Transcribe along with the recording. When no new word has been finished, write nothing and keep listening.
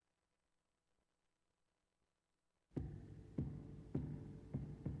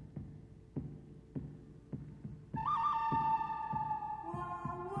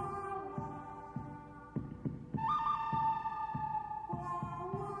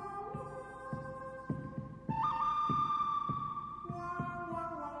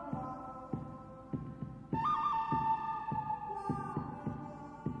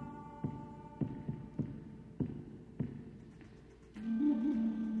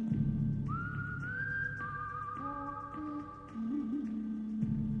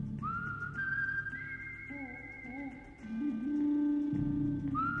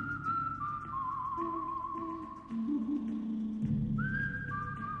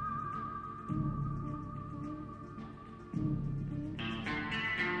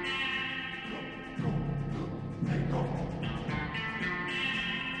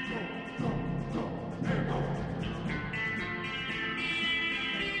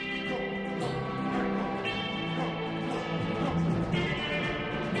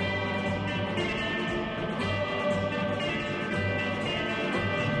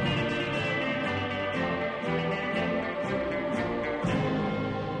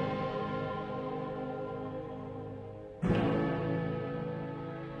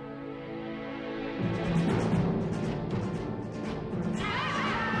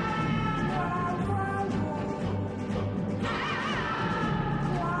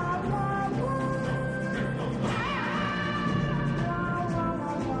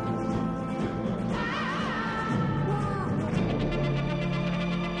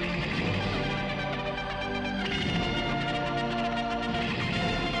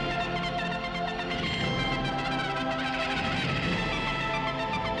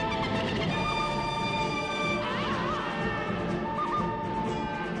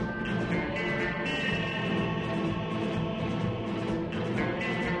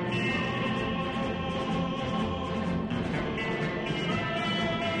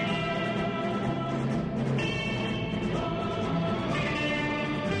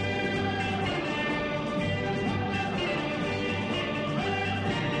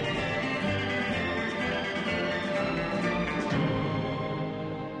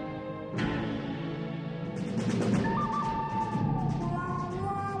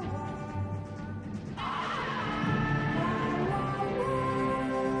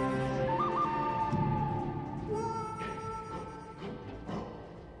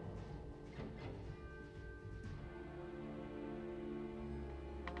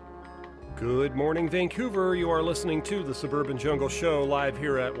Good morning, Vancouver. You are listening to the Suburban Jungle Show live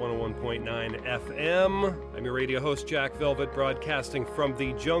here at 101.9 FM. I'm your radio host, Jack Velvet, broadcasting from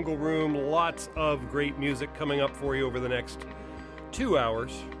the Jungle Room. Lots of great music coming up for you over the next 2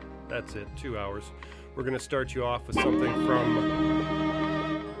 hours. That's it, 2 hours. We're going to start you off with something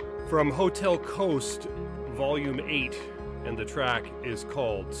from Hotel Coast, Volume 8, and the track is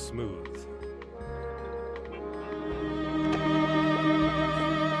called Smooth.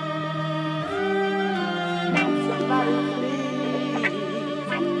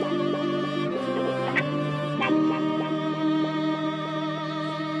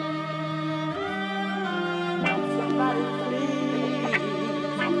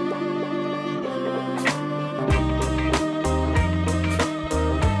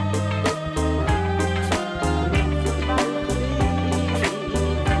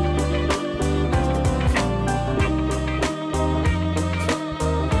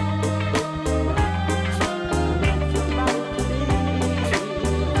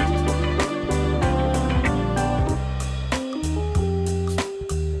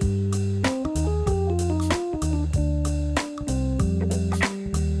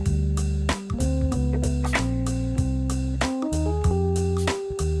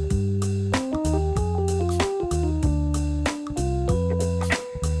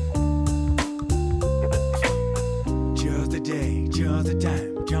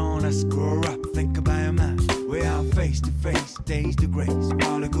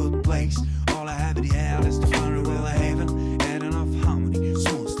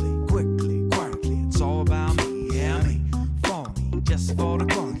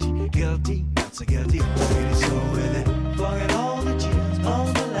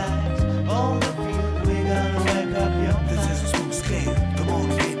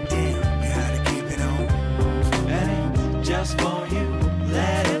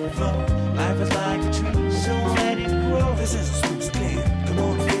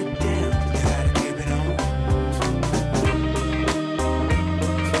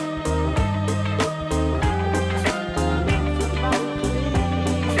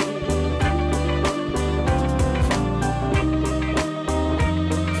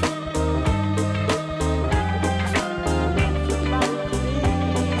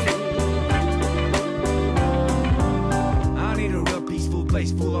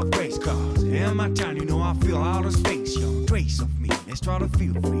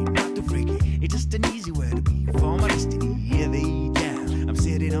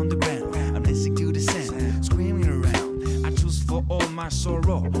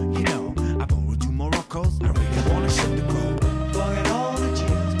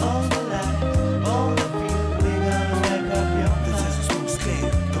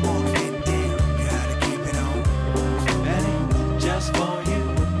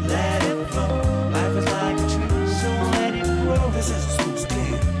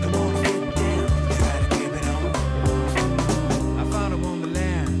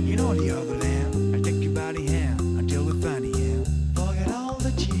 Forget all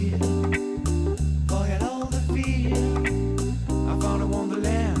the cheer, forget all the fear.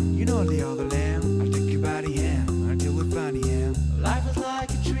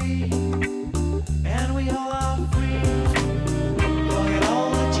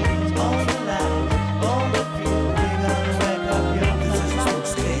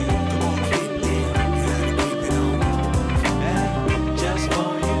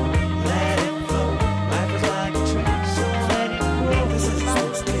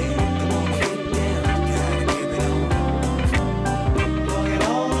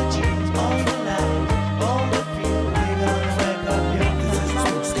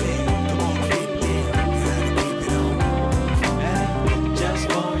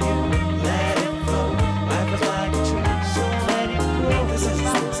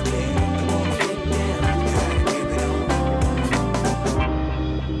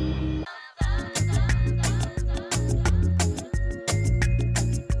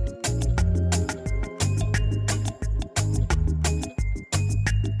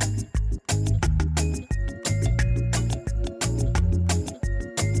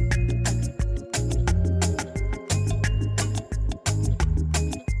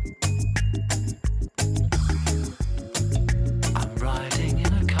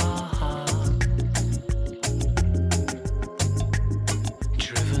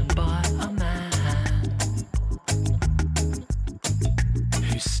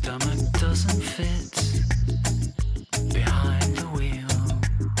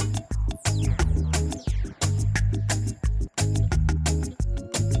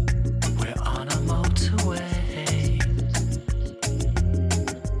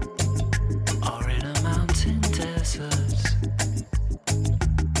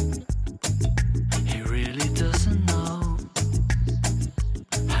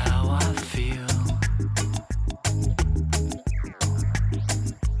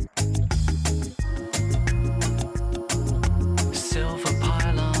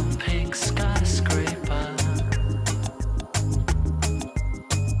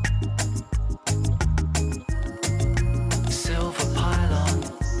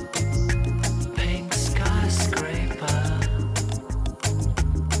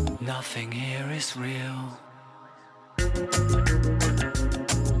 Nothing here is real.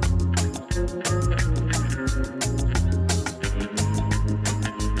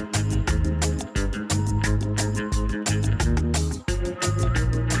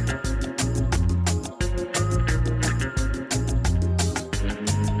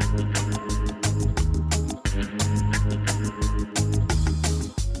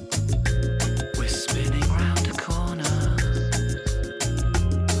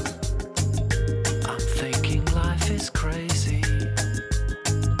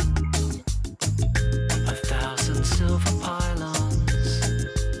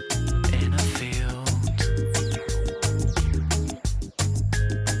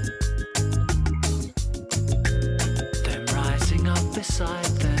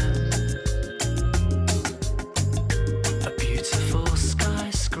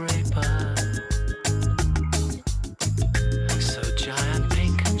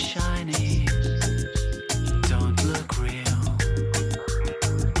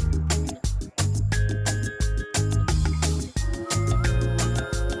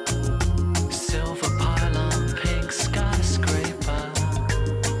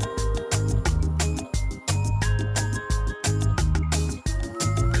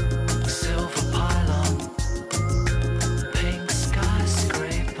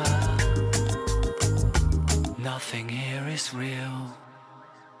 Nothing here is real.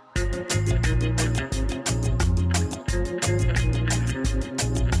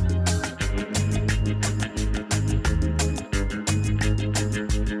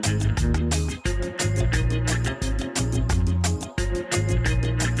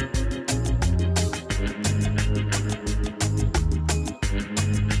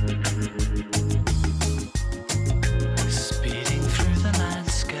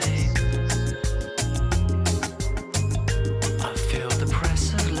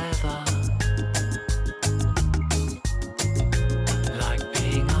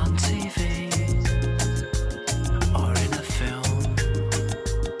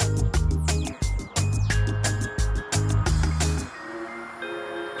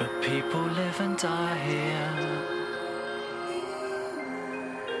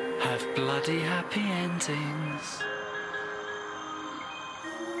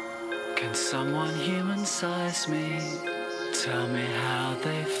 Can someone human size me? Tell me how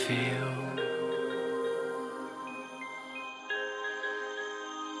they feel.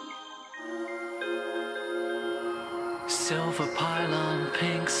 Silver pylon,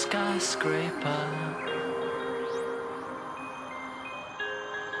 pink skyscraper.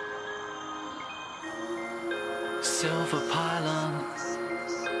 Silver pylon,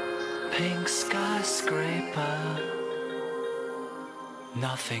 pink skyscraper.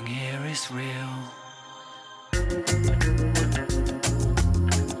 Nothing here is real.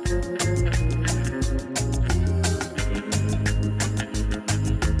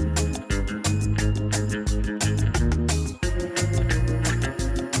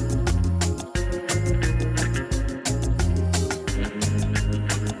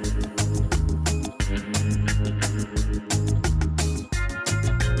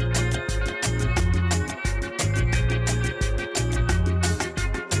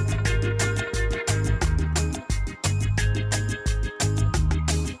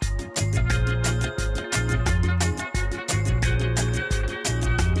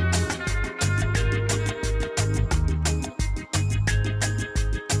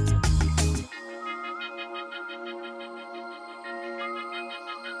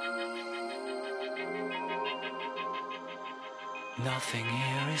 Nothing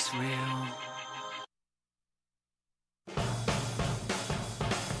here is real.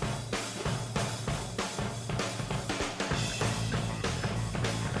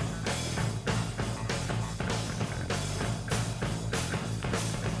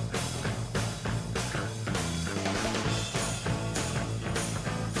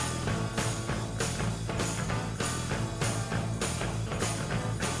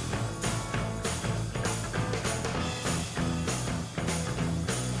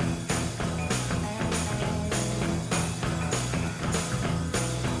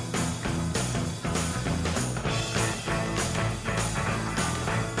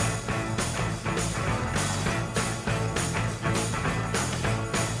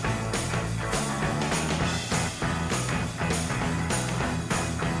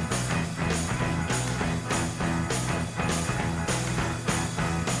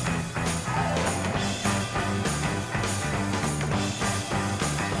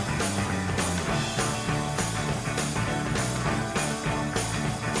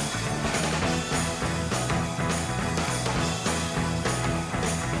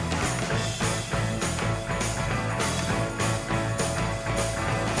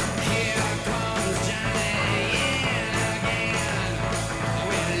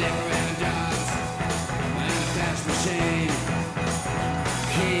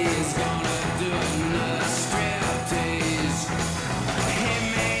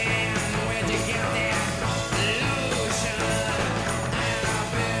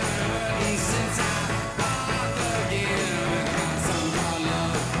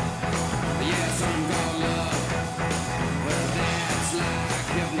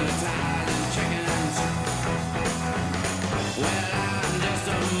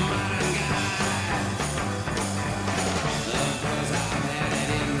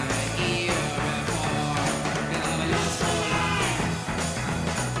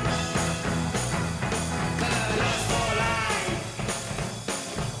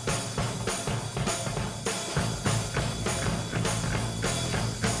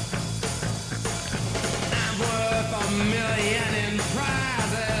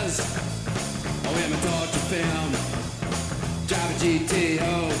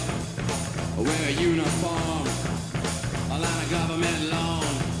 uniform, a line of government loan.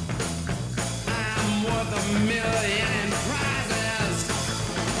 I'm worth $1 million in prizes.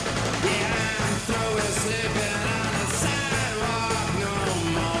 Yeah, I'm through with sleeping on the sidewalk. No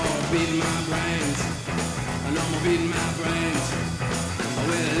more beating my brains. No more beating my brains.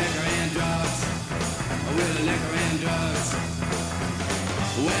 With liquor and drugs. With liquor and drugs.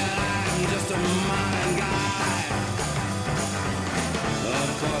 Well, I'm just a modern guy. Of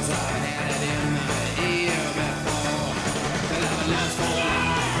course I had it in the ear before. Could have lost for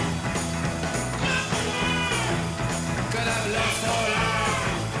life. Could have lost for life.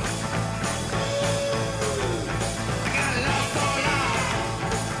 I got lost for life.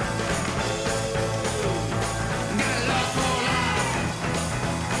 Got lost for life.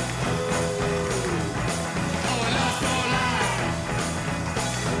 Oh, lost for life.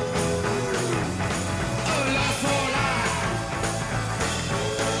 Oh, lost for life.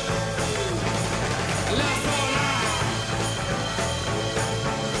 Lost for life.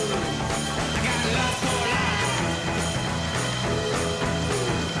 I got lost for life.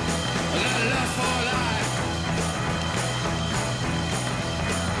 Lost for life.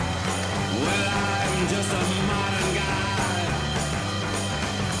 Well, I'm just a modern guy.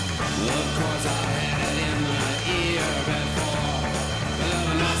 Of course I had it in the ear before. But I'm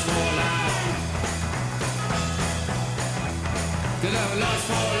lost for life. Cause I'm lost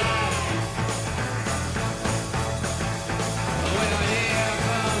for life. Well, here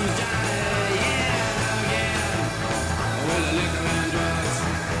comes Johnny, yeah, again. With the liquor and drugs,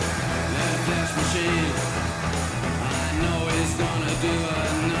 that flesh machine. I know he's gonna do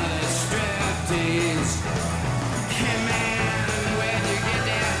another striptease. Hey man, where'd you get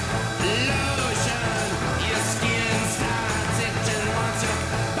that lotion? Your skin starts itching once you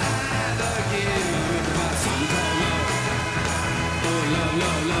buy the gift. But some call love, oh love,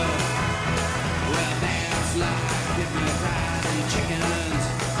 love, love. Well, that's like hypnotizing chickens.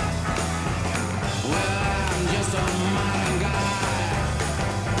 Well, I'm just a modern guy.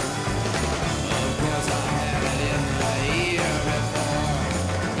 Of course I had it in the ear before.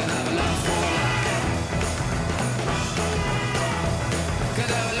 Cause I've lost for life.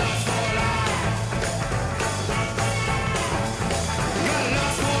 Cause I've lost for life. Got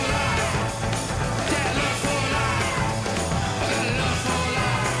lost for life. Yeah, lost for life. I got lost for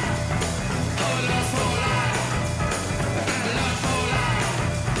life. Oh, lost for life. I got lost for life.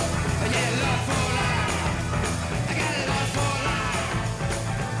 Yeah, lost for life. I got lost for life.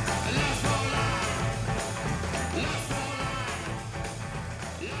 Lost for life. Lost for life.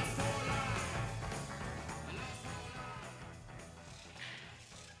 Lost for life.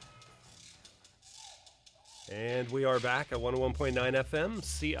 And we are back at 101.9 FM,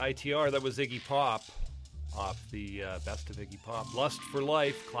 CITR. That was Iggy Pop off the Best of Iggy Pop. Lust for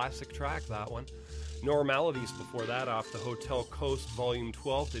Life, classic track, that one. Normalities before that off the Hotel Coast Volume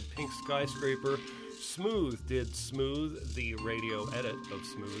 12 did Pink Skyscraper. Smooth did Smooth, the radio edit of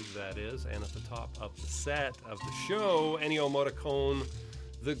Smooth, that is. And at the top of the set of the show, Ennio Morricone,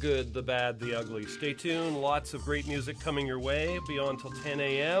 The Good, The Bad, The Ugly. Stay tuned, lots of great music coming your way beyond till 10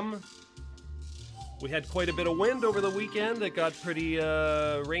 a.m. We had quite a bit of wind over the weekend. It got pretty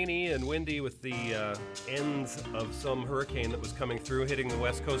rainy and windy with the ends of some hurricane that was coming through, hitting the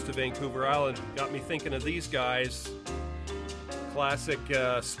west coast of Vancouver Island. Got me thinking of these guys. Classic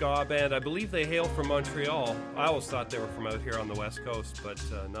ska band. I believe they hail from Montreal. I always thought they were from out here on the west coast, but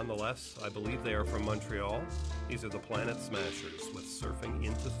nonetheless, I believe they are from Montreal. These are the Planet Smashers with Surfing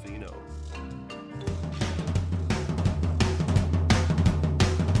into Fino.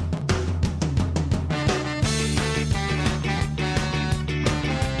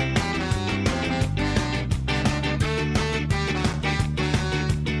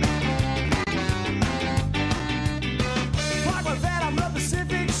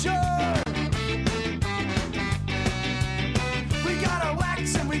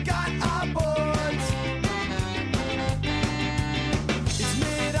 It's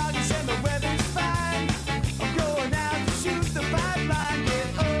mid-August and the weather's fine.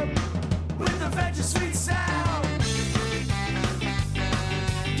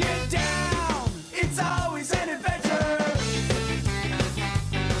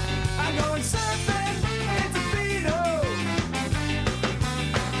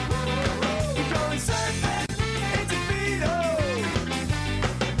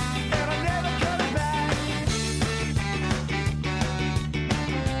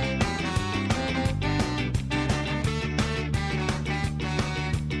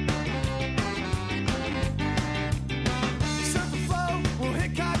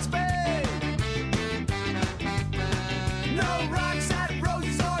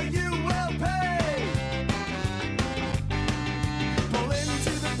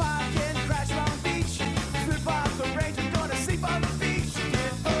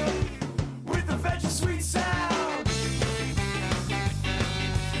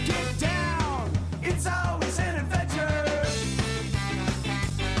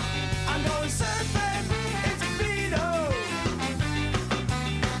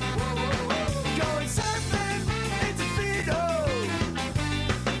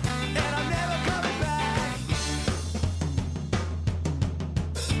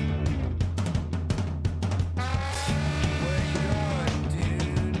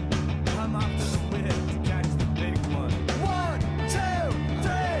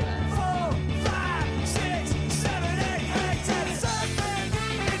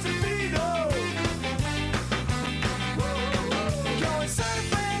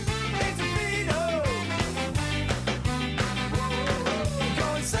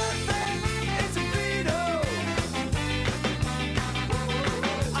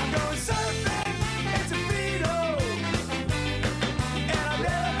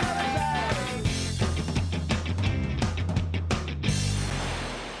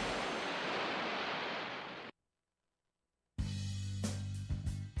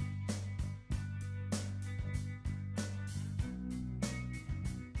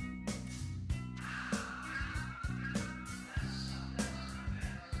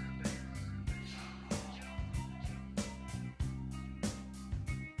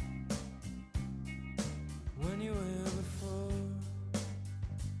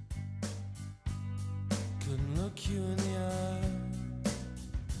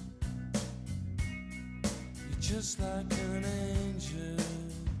 just like an angel.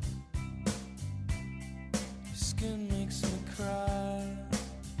 Your skin makes me cry.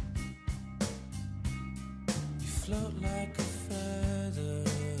 You float like a feather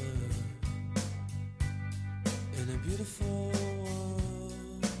in a beautiful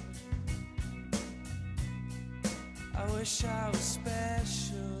world. I wish I was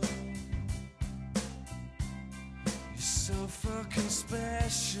special. You're so fucking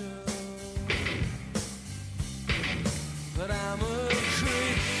special. But I'm a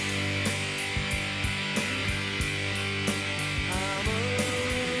creep. I'm a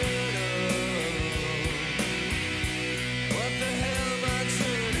widow. What the hell am I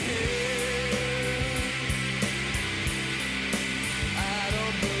doing here? I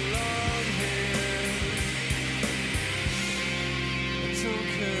don't belong here. I don't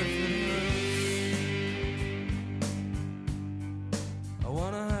care for love. I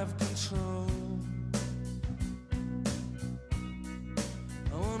wanna have control.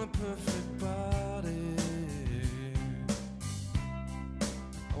 Perfect body.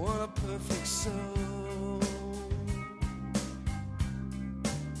 I want a perfect soul.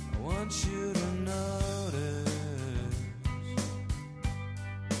 I want you to notice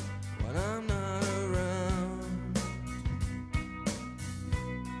when I'm not around.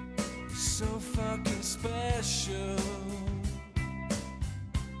 You're so fucking special.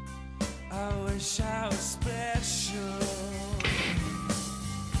 I wish I was special.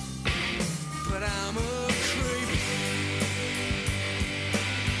 But I'm a creep.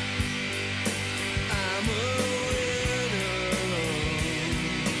 I'm a widow.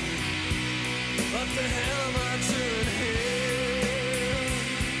 What the hell am I doing here?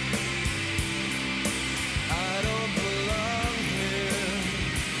 I don't belong here.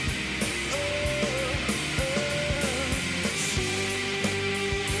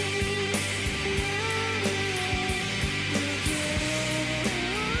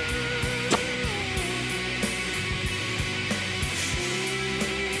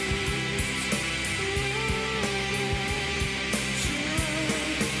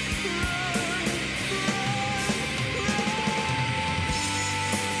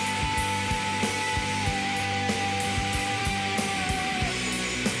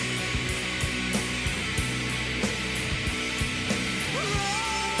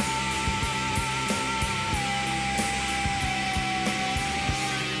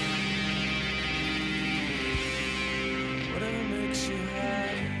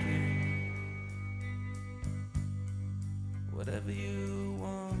 Whatever you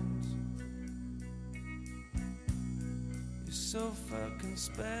want. You're so fucking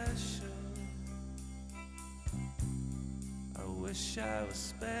special. I wish I was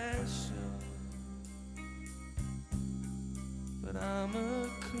special. But I'm a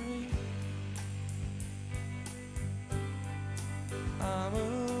creep. I'm a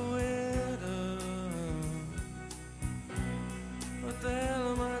widow. What the hell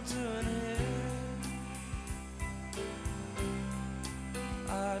am I doing here?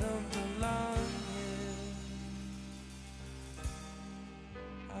 I don't belong here.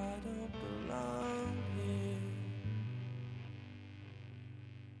 I don't belong here.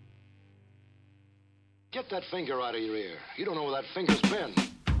 Get that finger out of your ear. You don't know where that finger's been.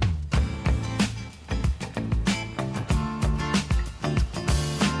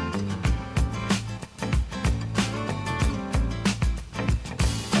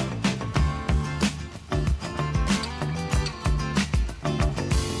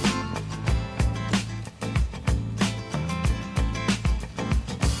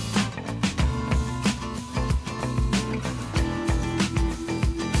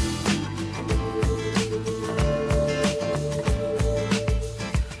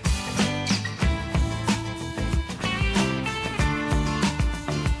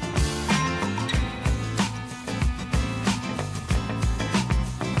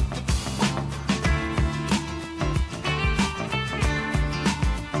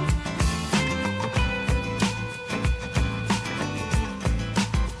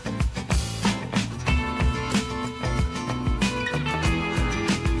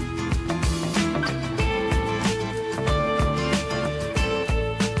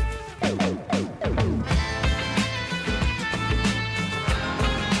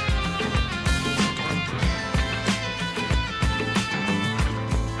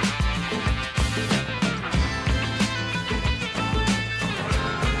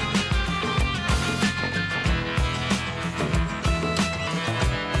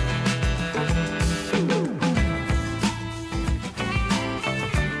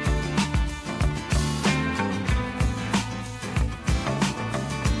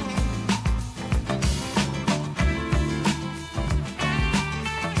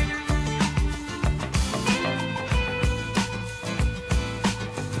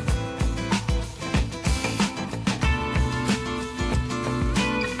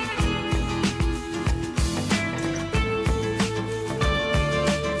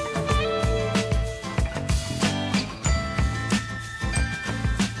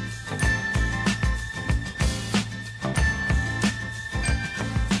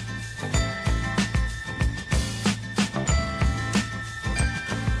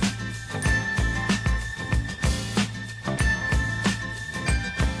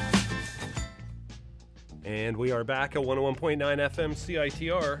 And we are back at 101.9 FM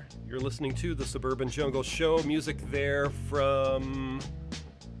CITR. You're listening to the Suburban Jungle Show. Music there from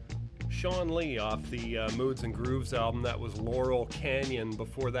Sean Lee off the Moods and Grooves album. That was Laurel Canyon.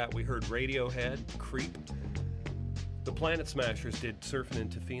 Before that, we heard Radiohead, Creep. The Planet Smashers did Surfin' in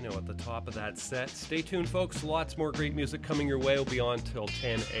Tofino at the top of that set. Stay tuned, folks. Lots more great music coming your way. We'll be on till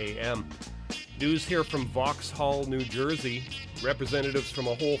 10 a.m. News here from Vauxhall, New Jersey. Representatives from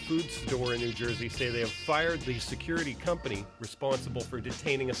a Whole Foods store in New Jersey say they have fired the security company responsible for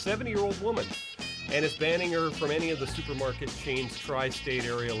detaining a 70-year-old woman and is banning her from any of the supermarket chain's tri-state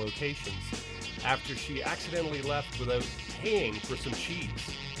area locations after she accidentally left without paying for some cheese.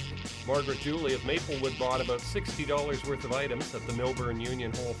 Margaret Dooley of Maplewood bought about $60 worth of items at the Milburn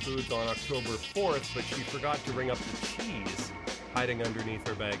Union Whole Foods on October 4th, but she forgot to ring up the cheese hiding underneath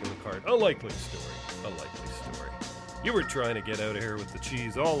her bag in the cart. A likely story. A likely story. You were trying to get out of here with the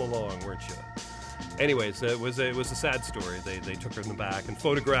cheese all along, weren't you? Anyways, it was a sad story. They took her in the back and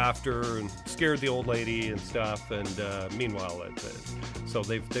photographed her and scared the old lady and stuff. And meanwhile, so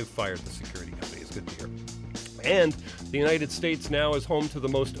they've fired the security company. It's good to hear. And the United States now is home to the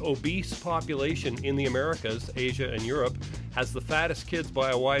most obese population in the Americas, Asia, and Europe, has the fattest kids by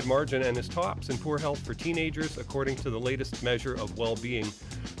a wide margin, and is tops in poor health for teenagers, according to the latest measure of well-being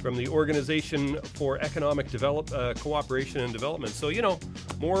from the Organization for Economic Cooperation and Development. So,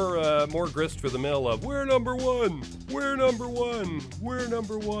 more grist for the mill of, we're number one, we're number one, we're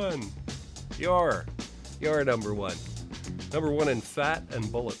number one. You're number one. Number one in fat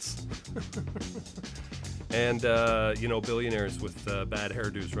and bullets. And, billionaires with bad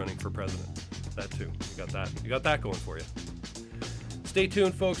hairdos running for president. That too. You got that going for you. Stay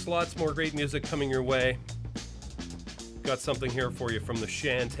tuned, folks. Lots more great music coming your way. Got something here for you from the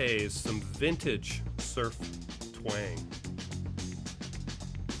Shantays. Some vintage surf twang.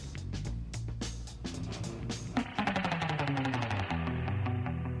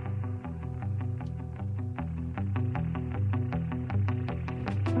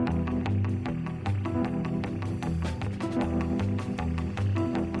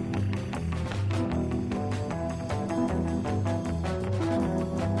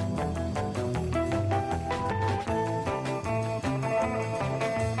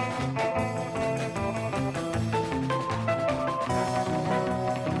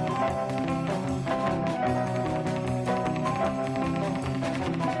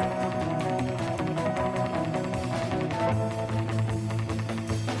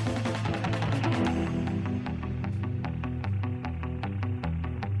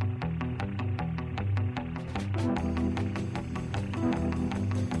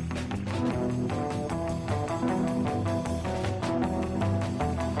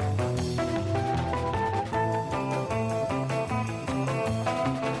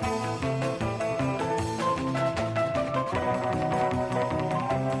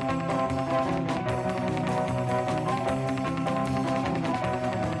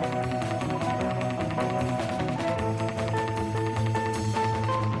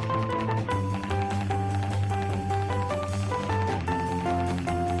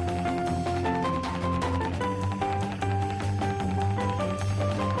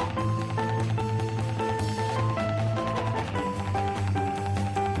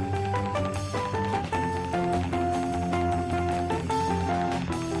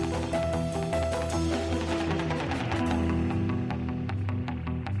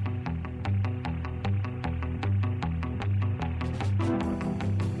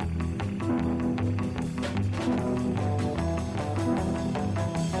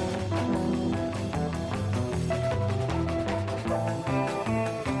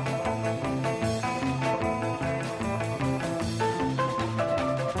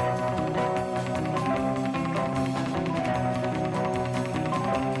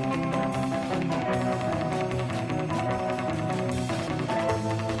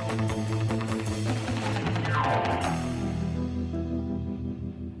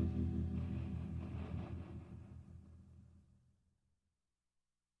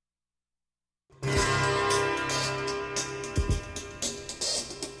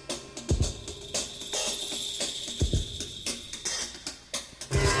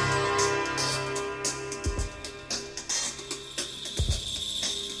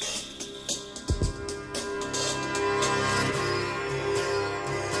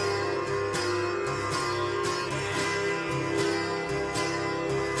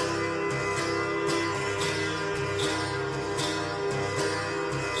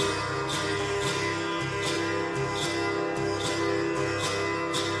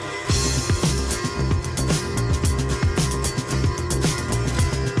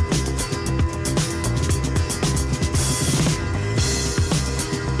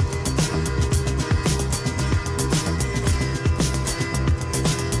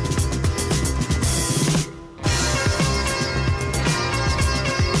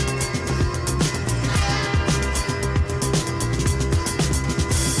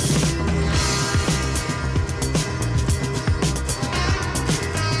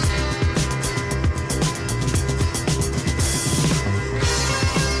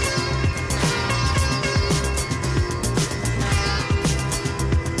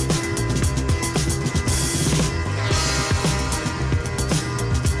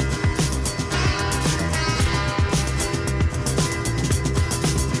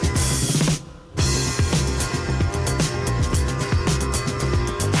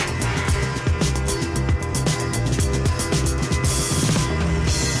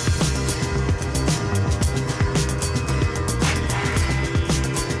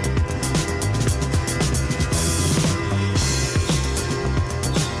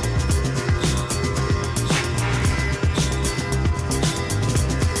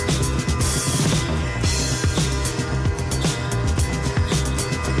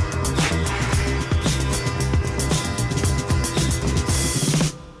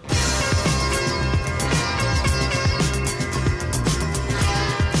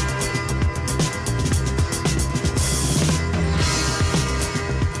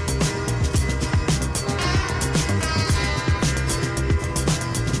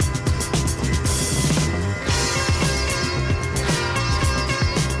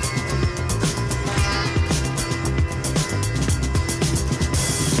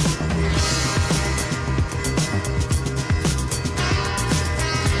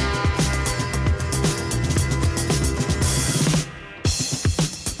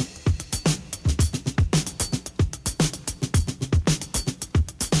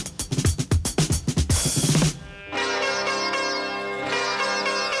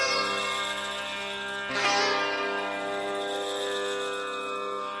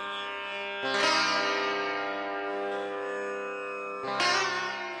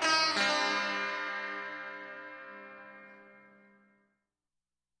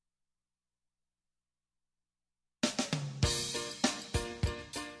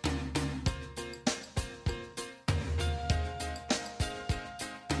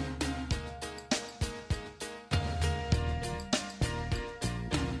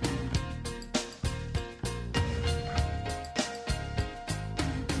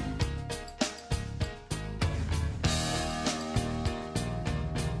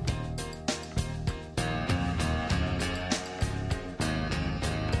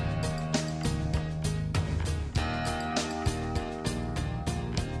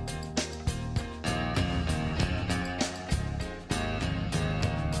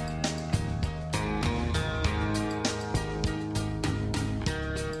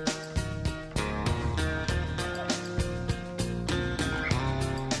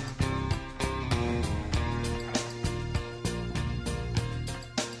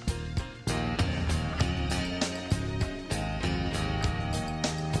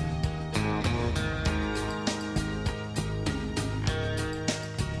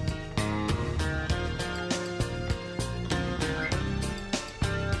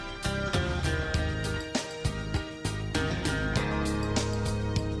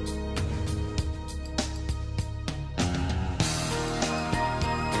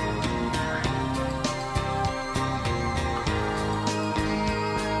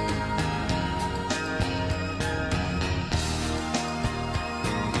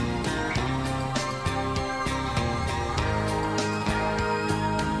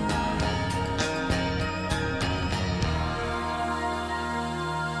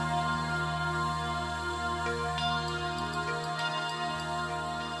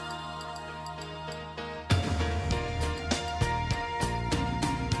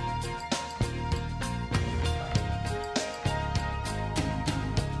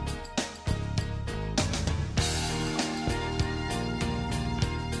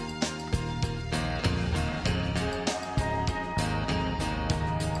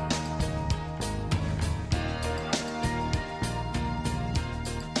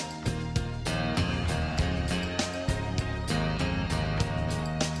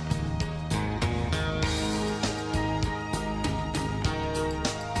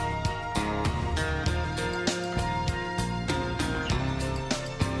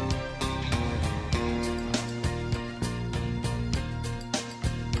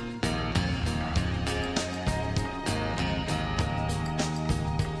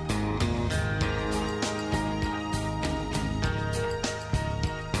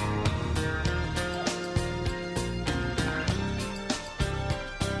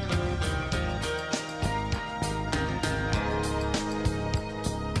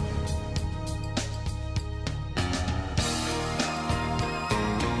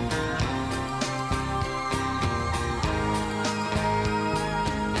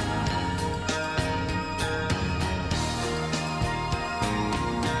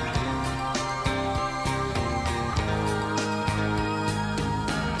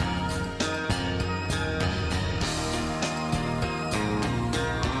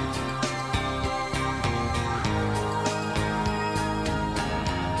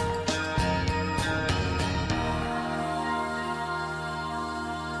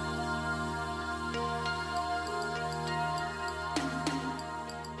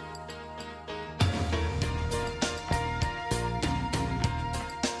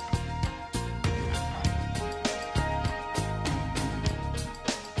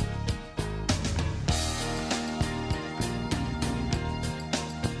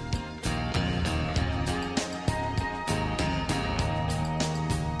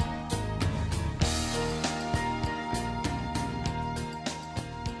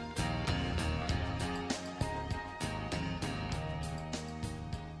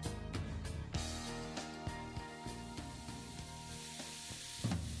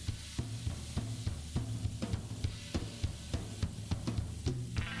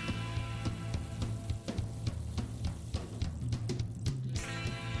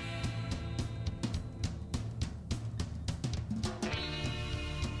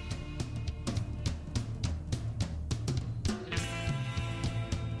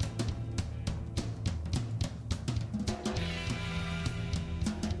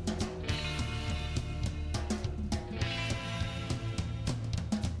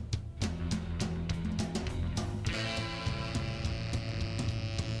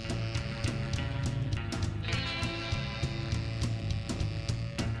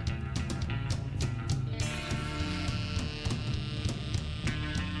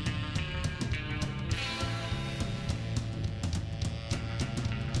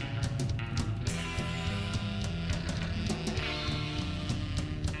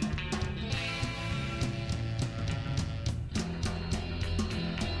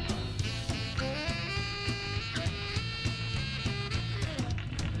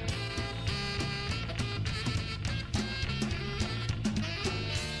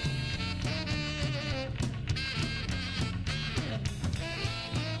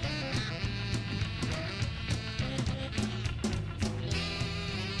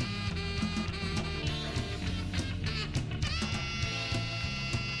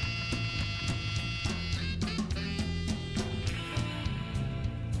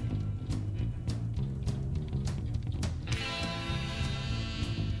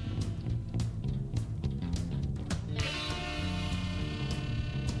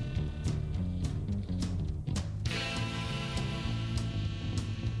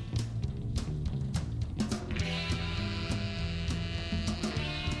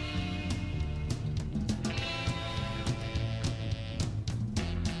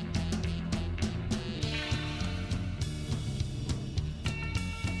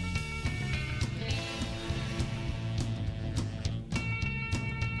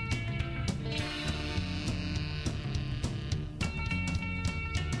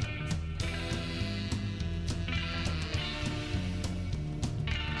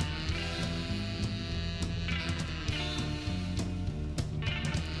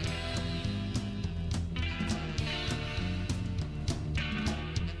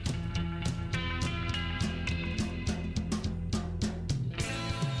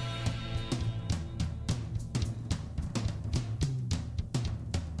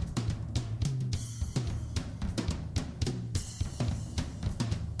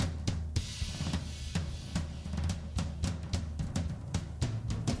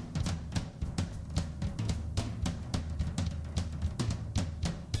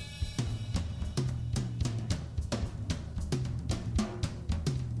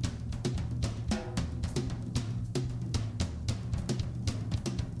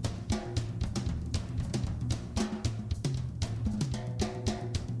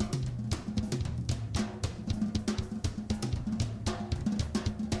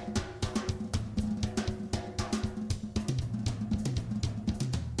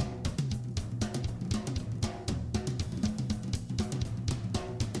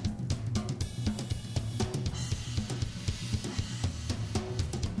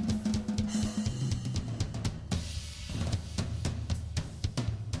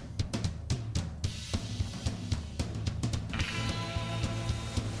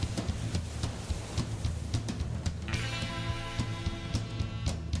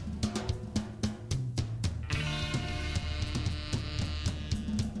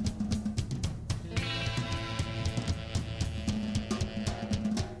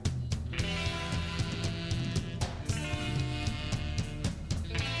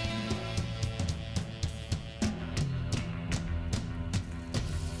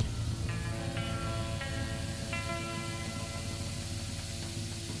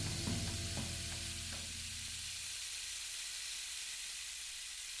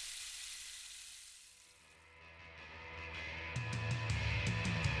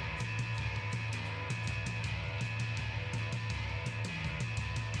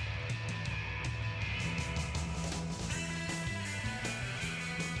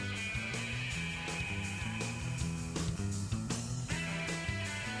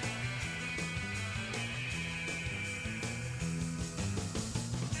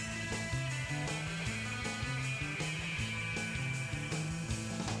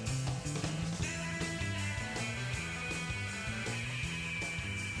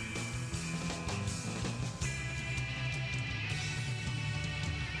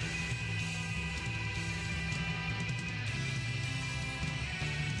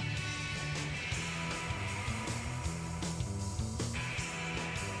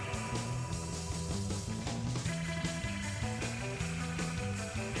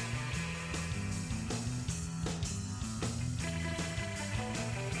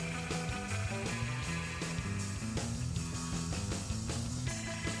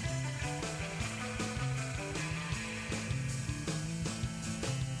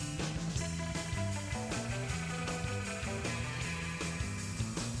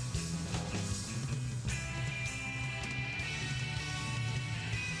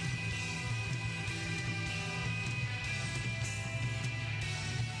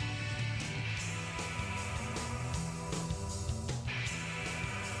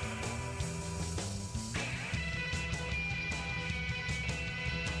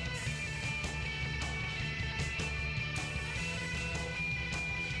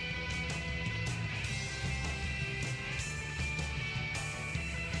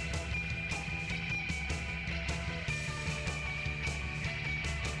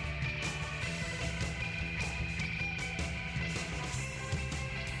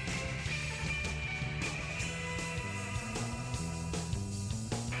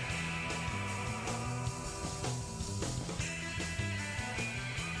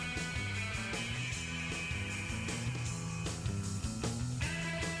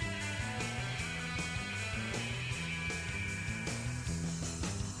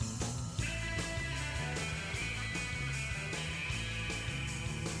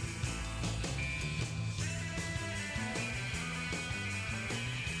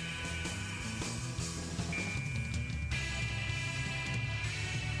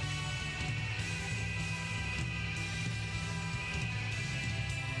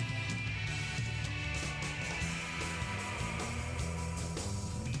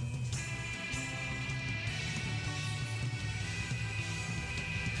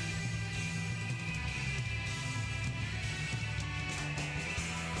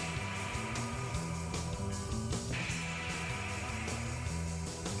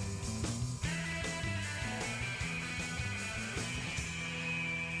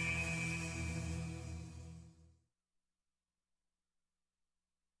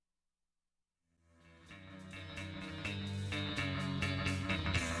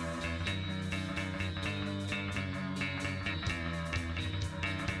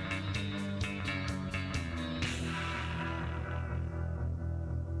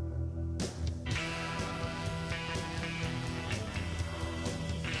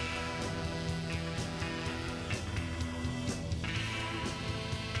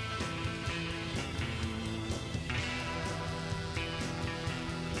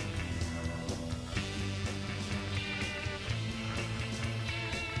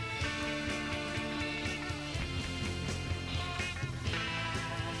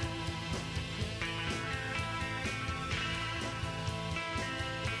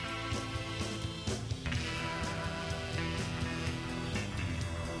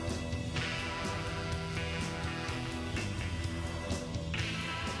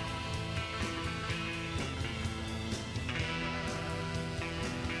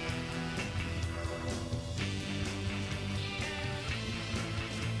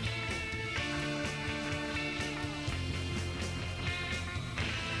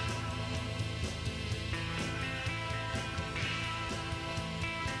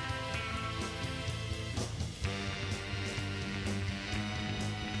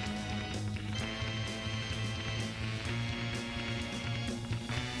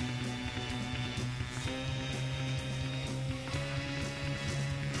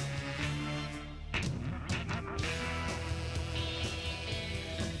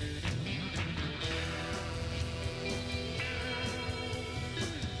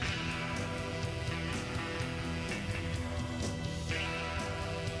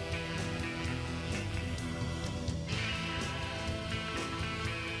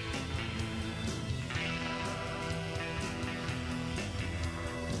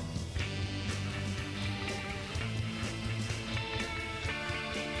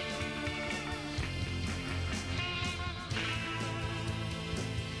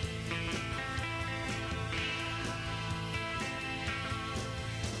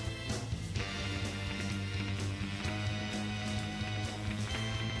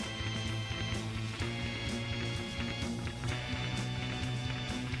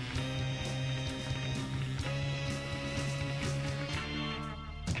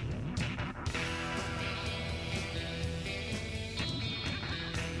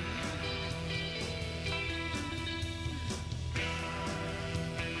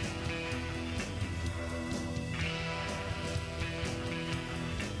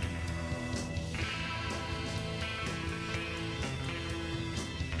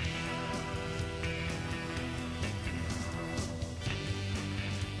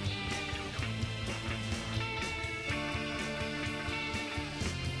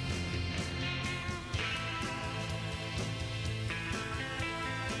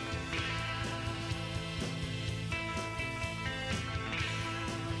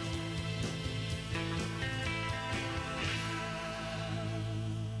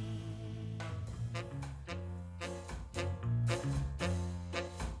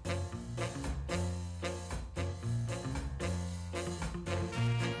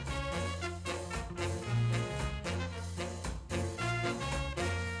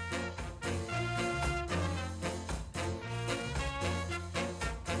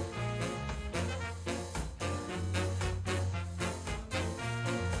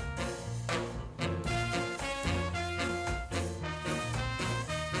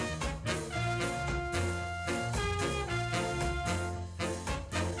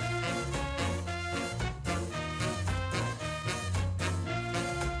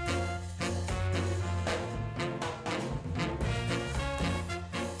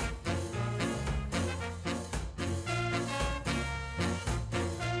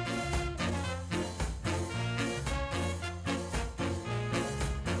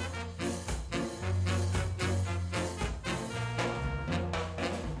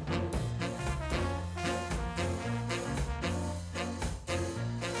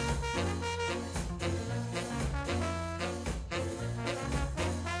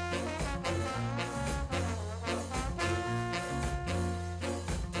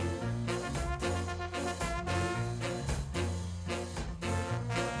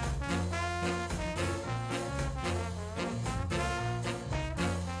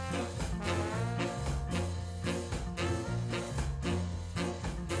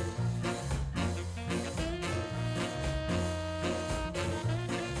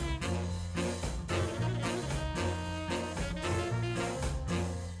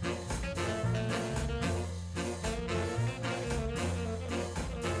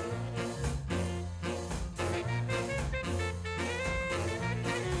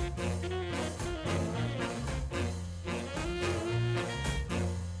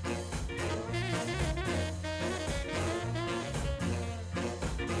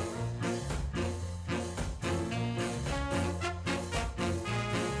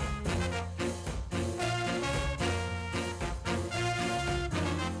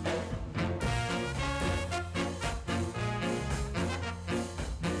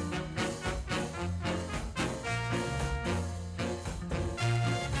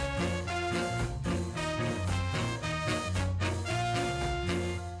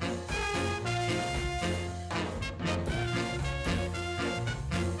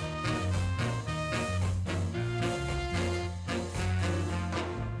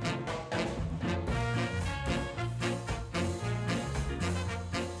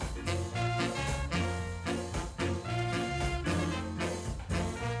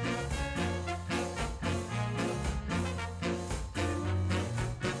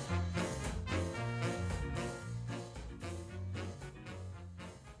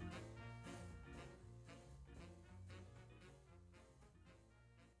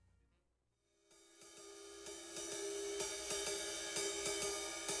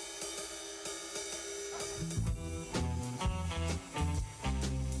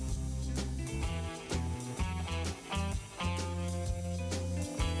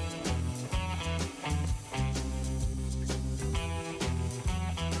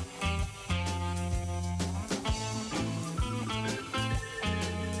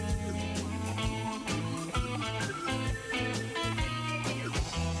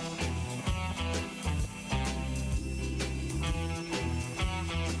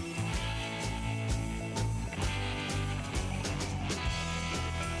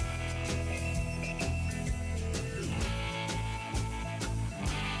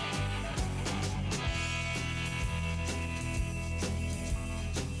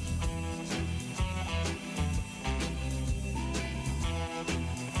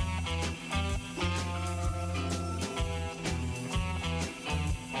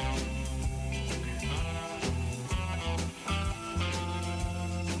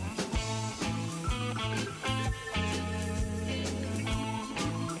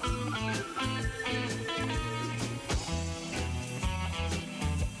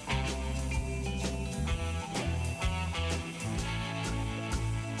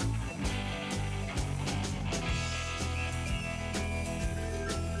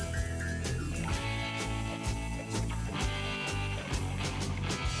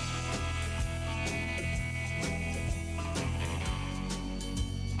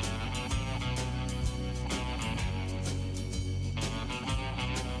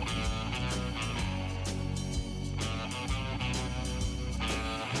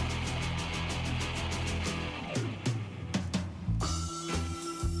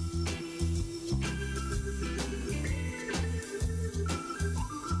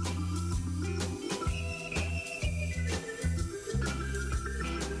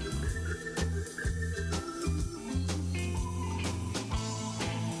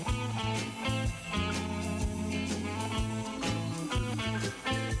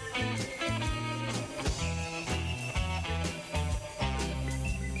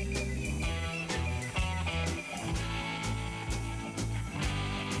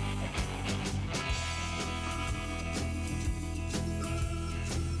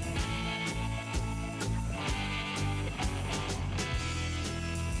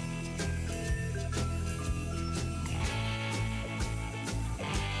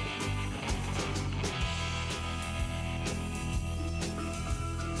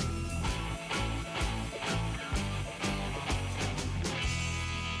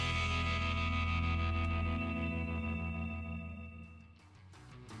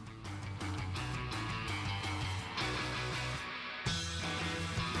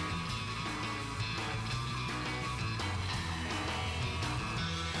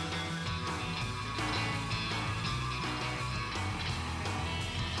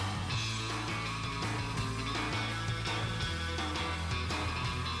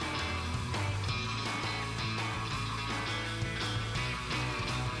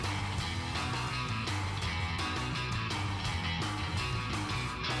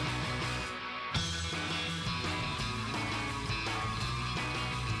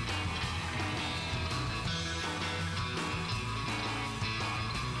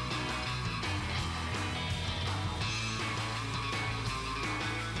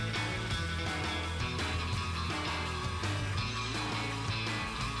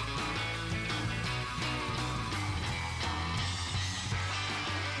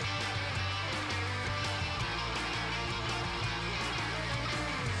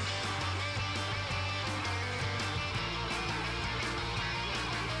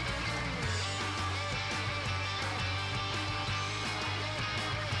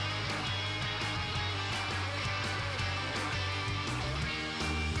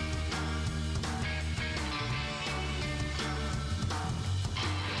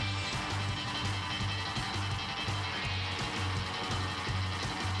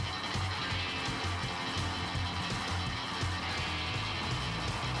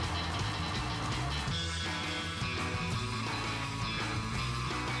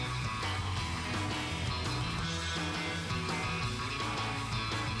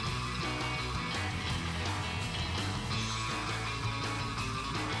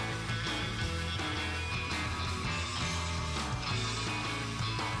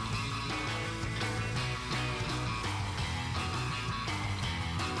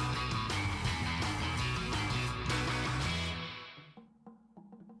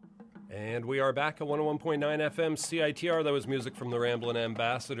 And we are back at 101.9 FM CITR. That was music from the Ramblin'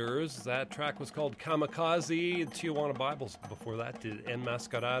 Ambassadors. That track was called Kamikaze. Tijuana Bibles before that did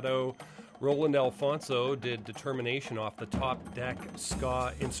Enmascarado. Roland Alfonso did Determination off the Top Deck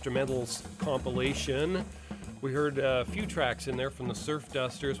Ska Instrumentals compilation. We heard a few tracks in there from the Surf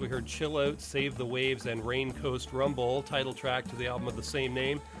Dusters. We heard Chill Out, Save the Waves, and Rain Coast Rumble, title track to the album of the same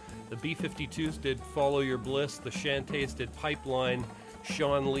name. The B-52s did Follow Your Bliss. The Shantays did Pipeline.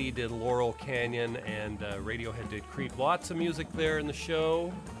 Sean Lee did Laurel Canyon, and Radiohead did Creep. Lots of music there in the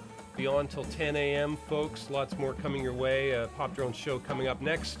show. Beyond till 10 a.m., folks. Lots more coming your way. Pop Drone show coming up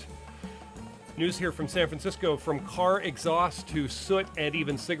next. News here from San Francisco. From car exhaust to soot and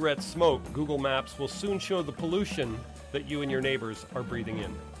even cigarette smoke, Google Maps will soon show the pollution that you and your neighbors are breathing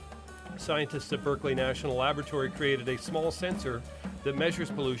in. Scientists at Berkeley National Laboratory created a small sensor that measures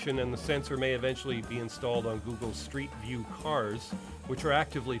pollution, and the sensor may eventually be installed on Google's Street View cars, which are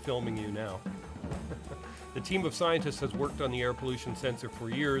actively filming you now. The team of scientists has worked on the air pollution sensor for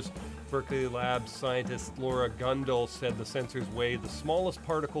years. Berkeley Labs scientist Laura Gundel said the sensors weigh the smallest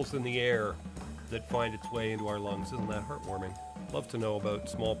particles in the air that find its way into our lungs. Isn't that heartwarming? Love to know about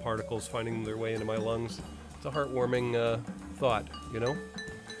small particles finding their way into my lungs. It's a heartwarming thought, you know?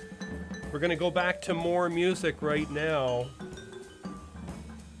 We're going to go back to more music right now.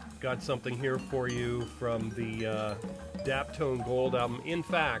 Got something here for you from the Daptone Gold album. In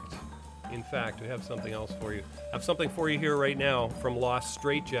fact, we have something else for you. I have something for you here right now from Lost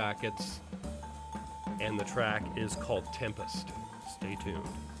Straitjackets, and the track is called Tempest. Stay tuned.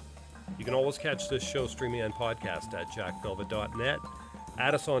 You can always catch this show streaming and podcast at jackvelvet.net.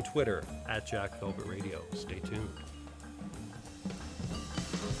 Add us on Twitter at jackvelvetradio. Stay tuned.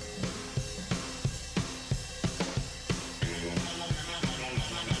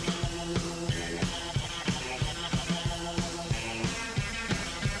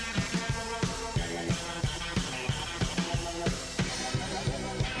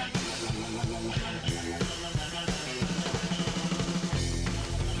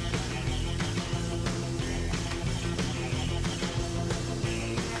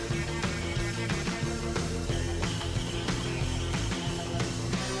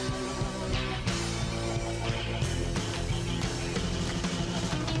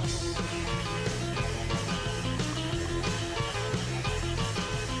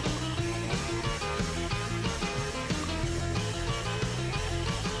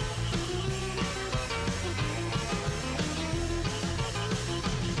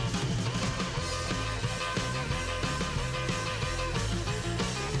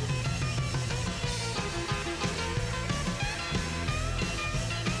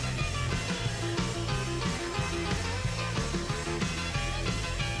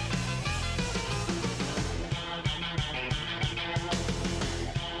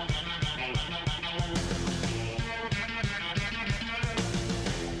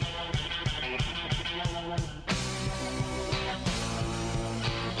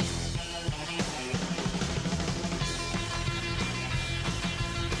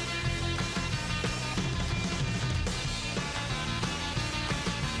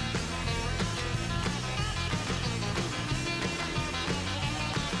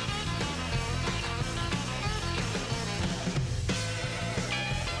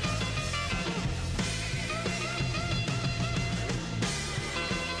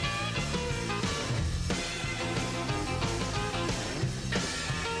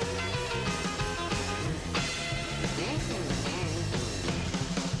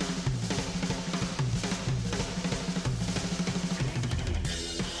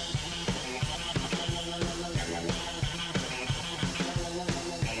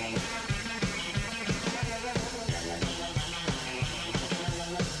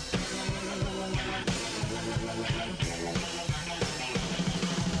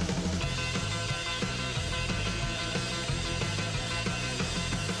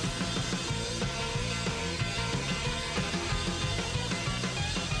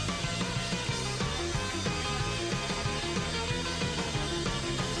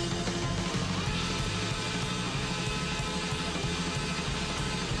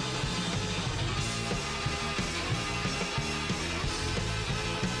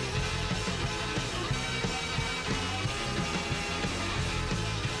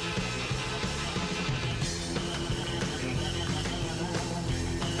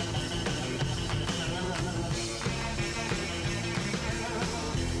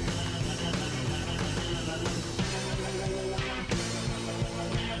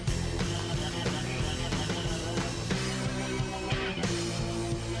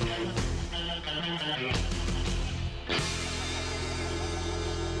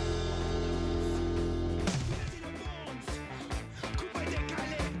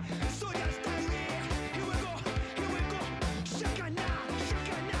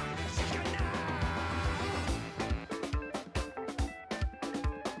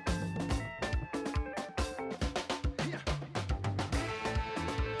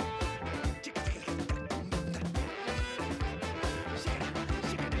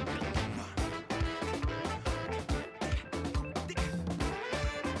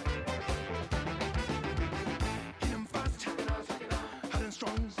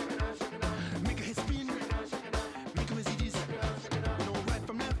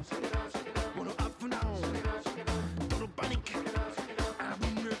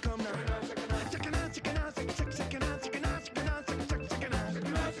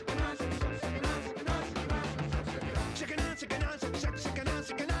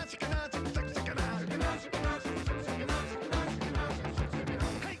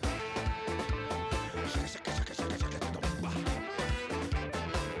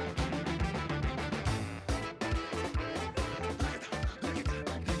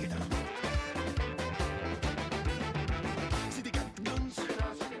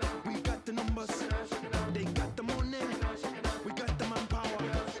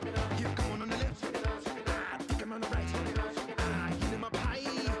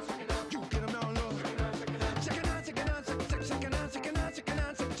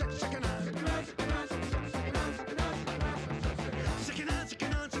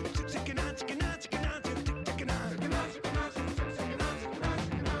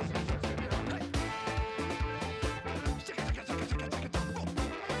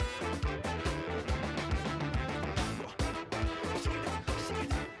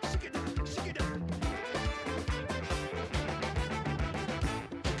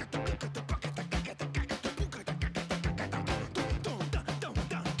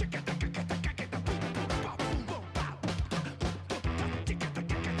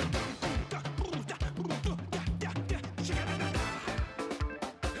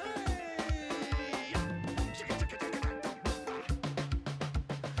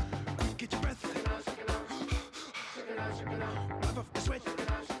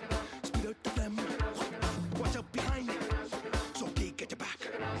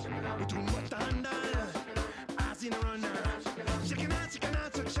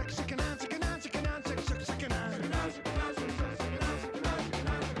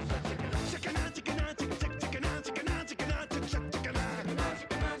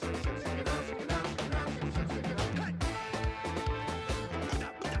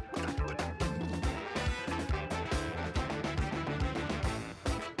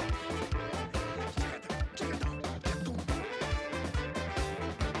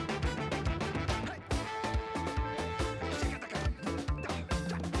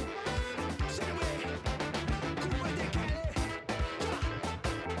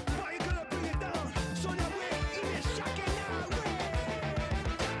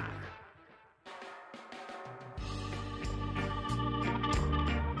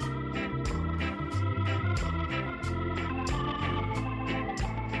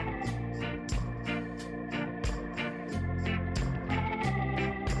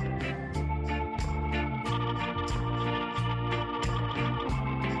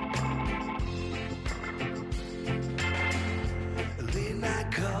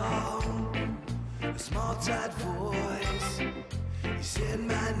 tight voice, he said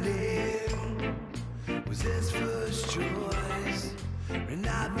my name was his first choice. Ran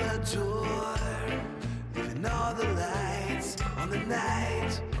out the door, leaving all the lights on the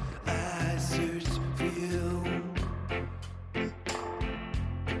night I searched for you.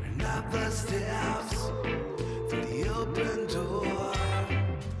 Ran up the steps, through the open door.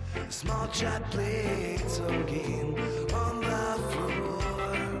 A small child played some game on the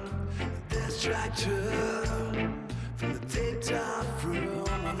floor. A distractor from the daytime room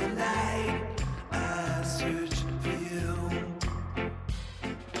on the night I searched for you.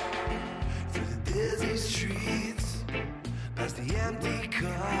 Through the dizzy streets, past the empty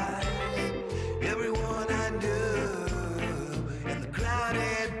cars, everyone I knew in the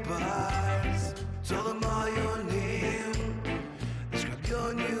crowded bars. Told them all your name, described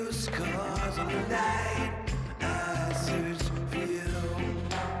your new scars on the night I searched for you.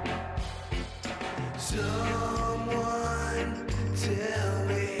 Someone tell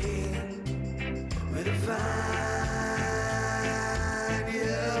me where to find you,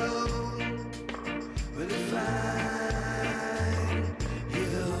 where to find you.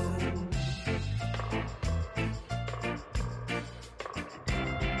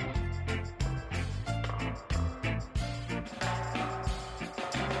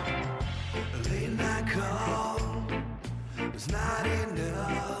 A late night call was not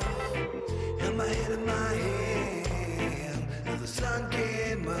enough. Held my head in my hand till the sun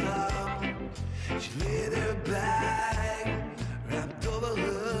came up. She laid her back, wrapped over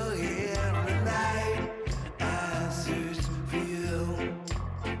her hair on the night I searched for you.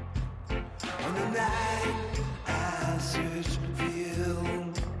 On the night I searched for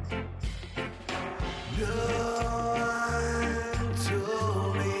you. No one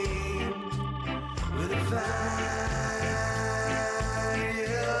told me where to find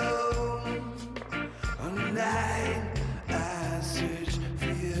you. On the night I searched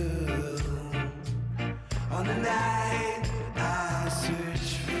for you. On the night I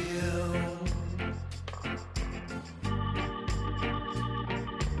searched for you.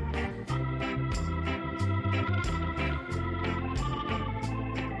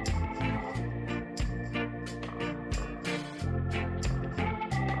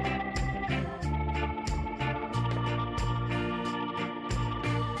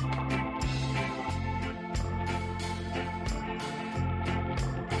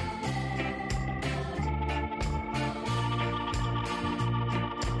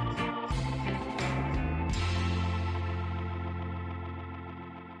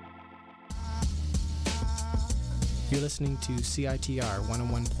 You're listening to CITR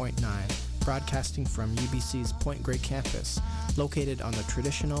 101.9, broadcasting from UBC's Point Grey campus, located on the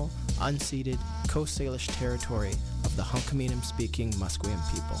traditional, unceded Coast Salish territory of the Hunkaminam-speaking Musqueam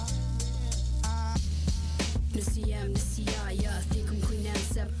people. Nisiyam nisiyaya thikum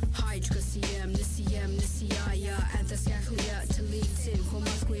kuinansab hydra siyam nisiyaya antaskaklia talitin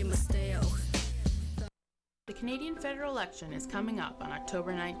homasque masteo. The Canadian federal election is coming up on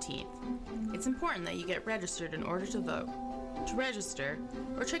October 19th. It's important that you get registered in order to vote. To register,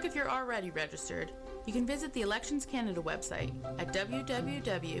 or check if you're already registered, you can visit the Elections Canada website at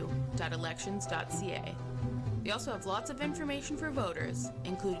www.elections.ca. We also have lots of information for voters,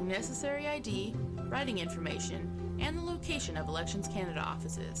 including necessary ID, writing information, and the location of Elections Canada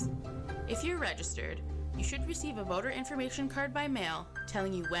offices. If you're registered, you should receive a voter information card by mail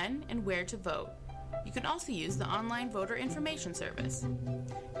telling you when and where to vote. You can also use the online voter information service.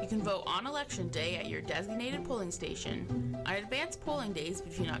 You can vote on election day at your designated polling station, on advanced polling days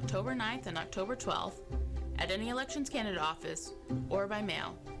between October 9th and October 12th, at any Elections Canada office, or by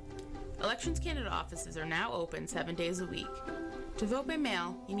mail. Elections Canada offices are now open 7 days a week. To vote by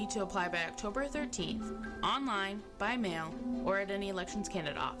mail, you need to apply by October 13th, online, by mail, or at any Elections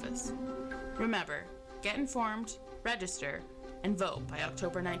Canada office. Remember, get informed, register, and vote by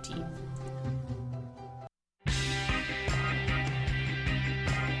October 19th.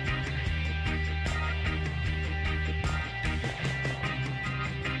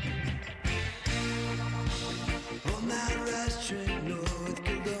 On that restaurant, North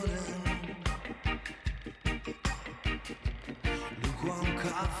Kelowna, lukewarm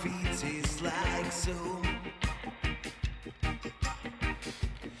coffee tastes like soap.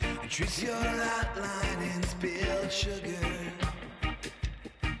 It tricks your outline in spilled sugar,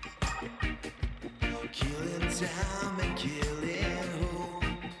 killing time and killing hope.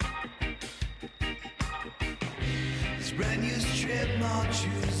 This brand new strip mall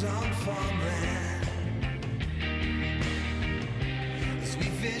chews on farmland. We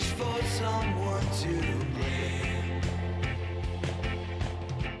fish for someone to blame.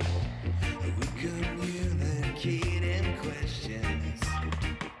 We commune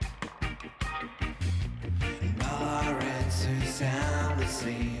sound the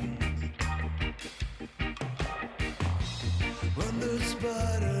same. When the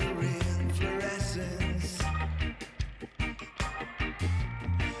sputtering fluorescence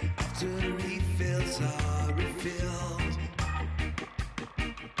after refills are refilled,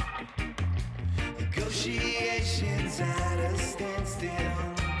 negotiations at a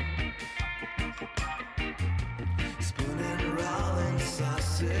standstill, spoon and roll and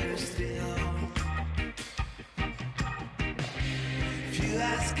saucer still. If you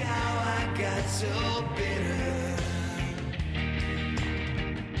ask how I got so bitter,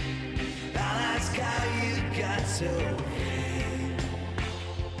 I'll ask how you got so vain.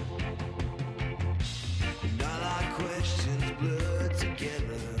 And all our questions blurred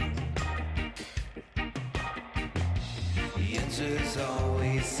together, the answers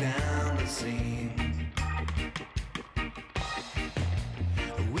always sound the same.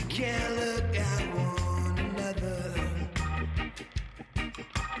 We can't look at one another.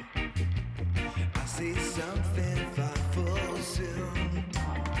 I'll say something thoughtful soon,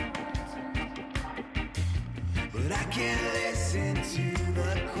 but I can't listen to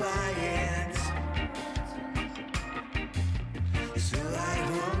the quiet, so I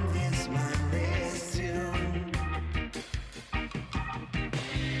hum this mindless tune.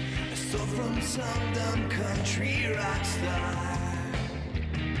 I stole from some dumb country rock star,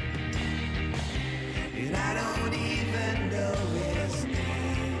 and I don't even know his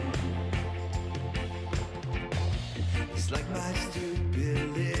name. It's like my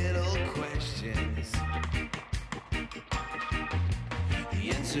stupid little questions, the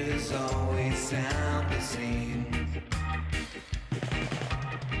answers always sound the same.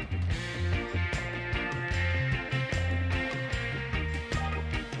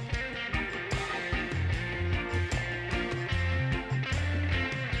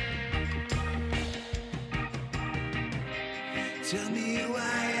 Tell me why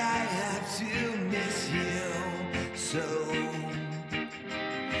I have to miss you so.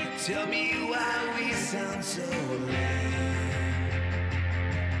 Tell me why we sound so lame.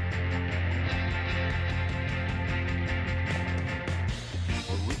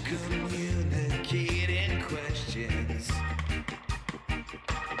 We communicate in questions,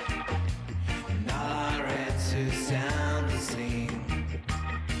 and all our answers sound the same.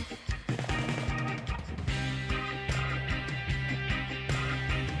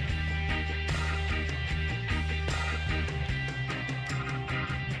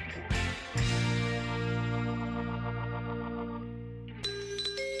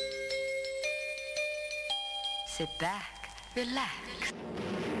 Sit back, relax.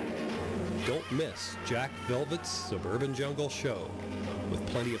 Don't miss Jack Velvet's Suburban Jungle Show, with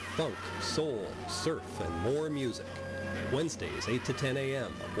plenty of funk, soul, surf, and more music. Wednesdays, 8 to 10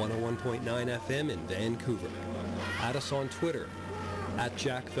 a.m. at 101.9 FM in Vancouver. Add us on Twitter, at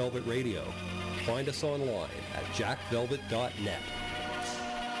Jack Velvet Radio. Find us online at jackvelvet.net.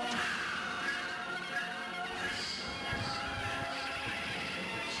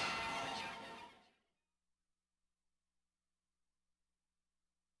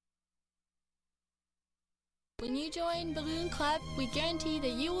 When you join Balloon Club, we guarantee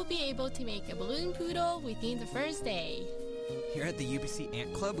that you will be able to make a balloon poodle within the first day. Here at the UBC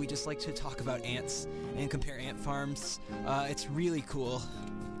Ant Club, we just like to talk about ants and compare ant farms. It's really cool.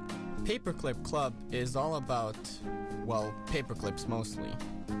 Paperclip Club is all about, well, paperclips mostly.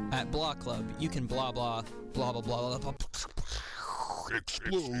 At Blah Club, you can blah blah, blah blah blah blah.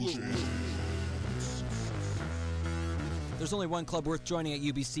 Explosion. There's only one club worth joining at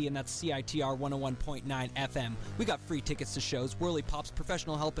UBC, and that's CITR 101.9 FM. We got free tickets to shows, whirly pops,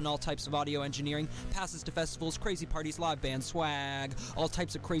 professional help in all types of audio engineering, passes to festivals, crazy parties, live band, swag, all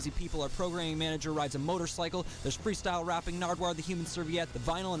types of crazy people. Our programming manager rides a motorcycle. There's freestyle rapping, Nardwar the Human Serviette, the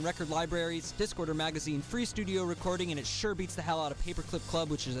vinyl and record libraries, Discorder magazine, free studio recording, and it sure beats the hell out of Paperclip Club,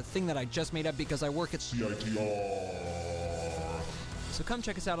 which is a thing that I just made up because I work at CITR. So come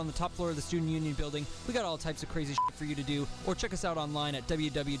check us out on the top floor of the Student Union building. We got all types of crazy shit for you to do, or check us out online at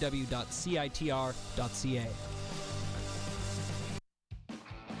www.citr.ca.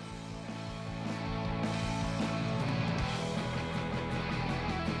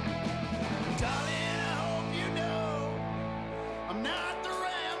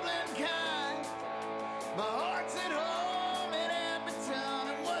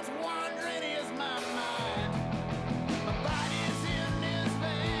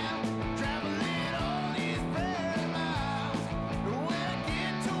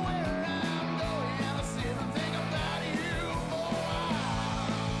 Think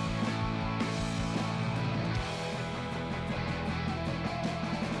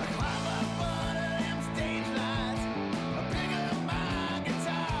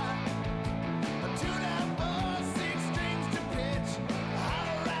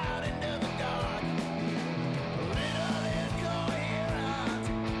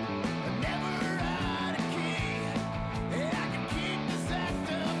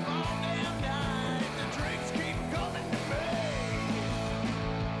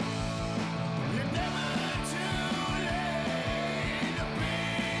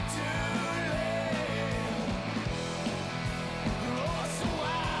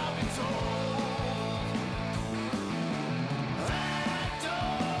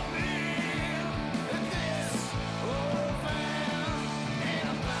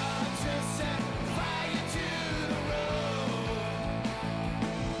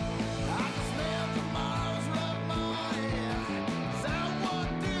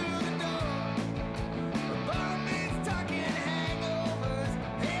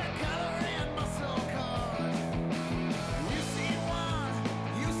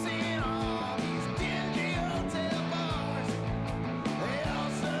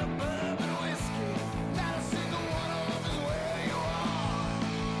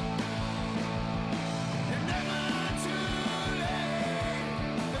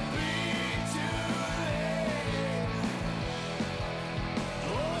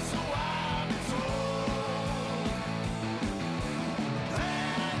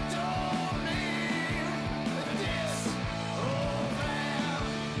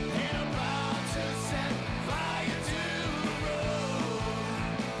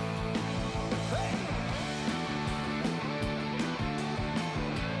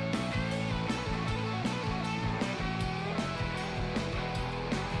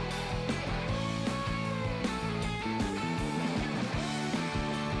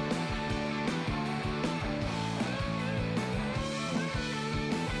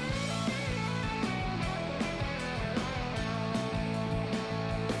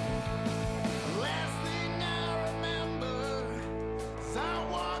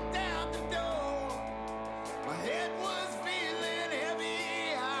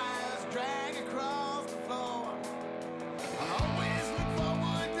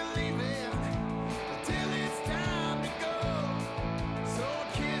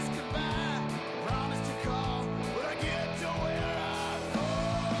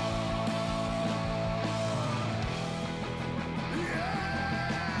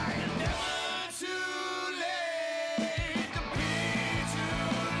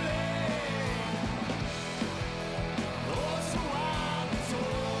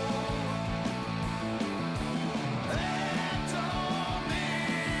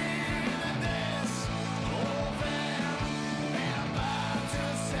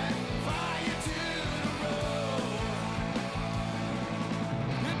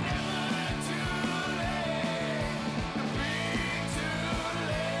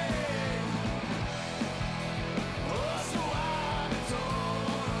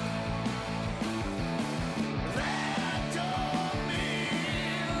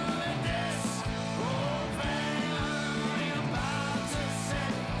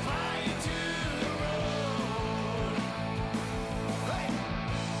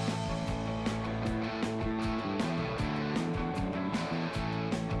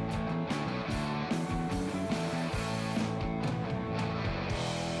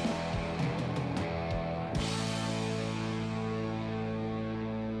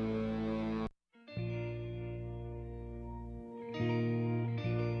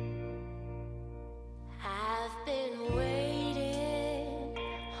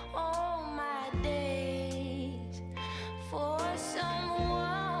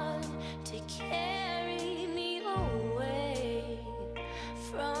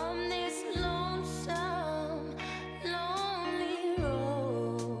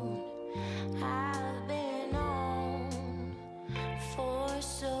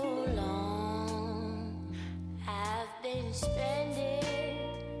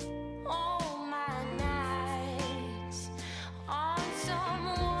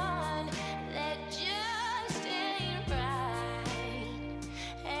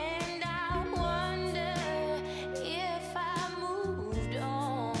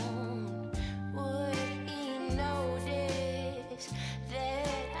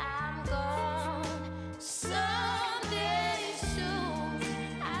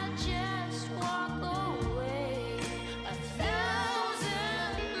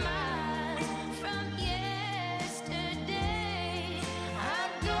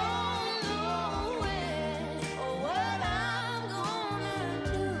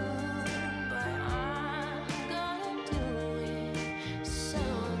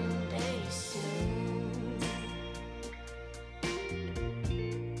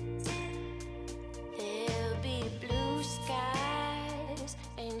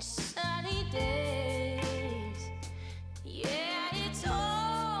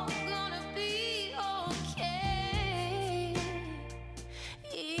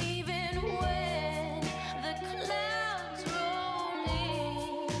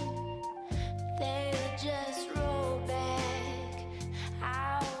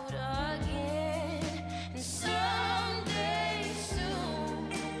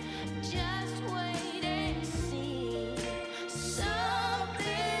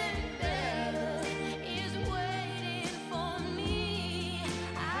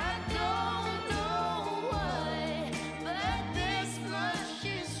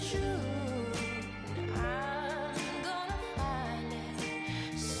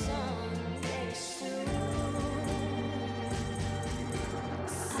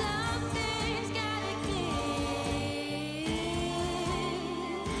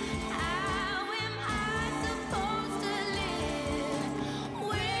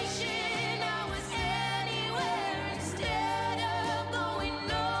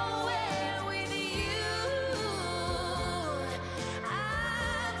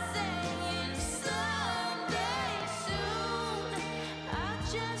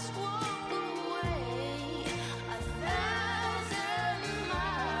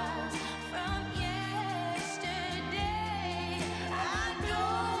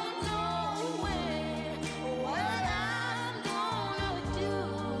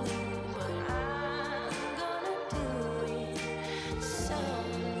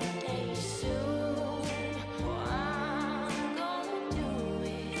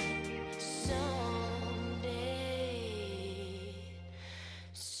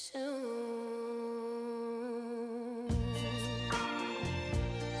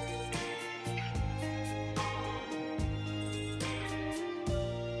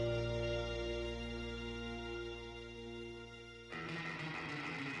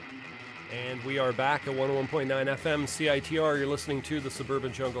And we are back at 101.9 FM CITR. You're listening to The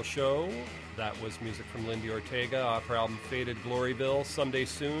Suburban Jungle Show. That was music from Lindy Ortega off her album Faded Gloryville. Someday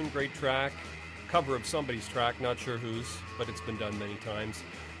Soon, great track. Cover of somebody's track, not sure whose, but it's been done many times.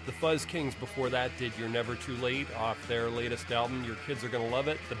 The Fuzz Kings before that did You're Never Too Late off their latest album, Your Kids Are Gonna Love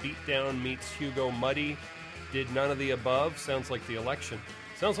It. The Beatdown meets Hugo Muddy did None of the Above. Sounds like the election.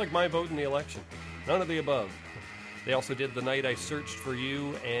 Sounds like my vote in the election. None of the above. They also did The Night I Searched for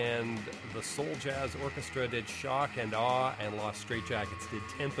You, and the Soul Jazz Orchestra did Shock and Awe, and Lost Straitjackets did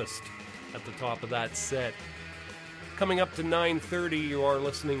Tempest at the top of that set. Coming up to 9:30, you are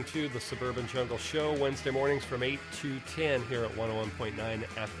listening to The Suburban Jungle Show, Wednesday mornings from 8 to 10 here at 101.9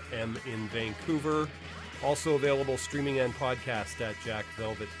 FM in Vancouver. Also available streaming and podcast at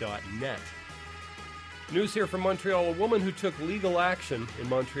jackvelvet.net. News here from Montreal. A woman who took legal action in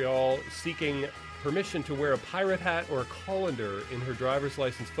Montreal seeking permission to wear a pirate hat or a colander in her driver's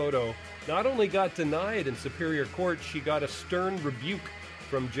license photo not only got denied in Superior Court, she got a stern rebuke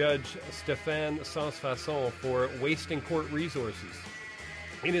from Judge Stéphane Sansfasson for wasting court resources.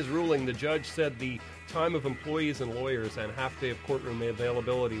 In his ruling, the judge said the time of employees and lawyers and half-day of courtroom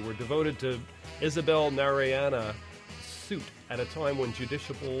availability were devoted to Isabelle Narayana's suit at a time when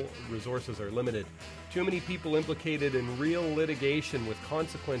judicial resources are limited. Too many people implicated in real litigation with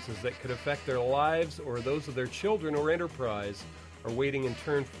consequences that could affect their lives or those of their children or enterprise are waiting in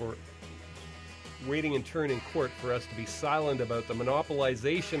turn in court for us to be silent about the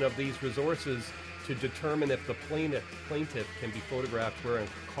monopolization of these resources to determine if the plaintiff can be photographed wearing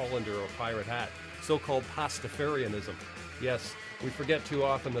a colander or a pirate hat. So-called pastafarianism. Yes, we forget too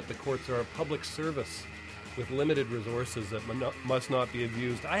often that the courts are a public service with limited resources that must not be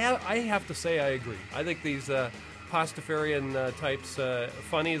abused. I have to say I agree. I think these pastafarian types,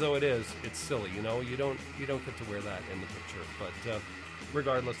 funny though it is, it's silly. You know, you don't get to wear that in the picture. But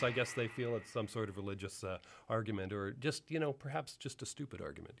regardless, I guess they feel it's some sort of religious argument, or just, perhaps just a stupid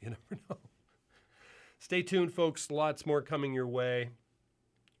argument. You never know. Stay tuned, folks. Lots more coming your way.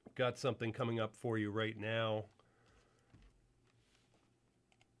 Got something coming up for you right now.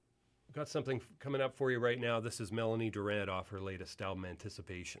 This is Melanie Durant off her latest album,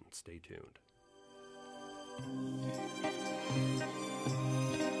 Anticipation. Stay tuned.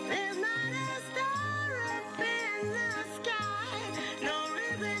 There's not a star up in the sky, no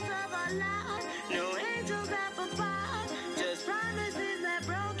ribbons of our love, no angels up above, just promises that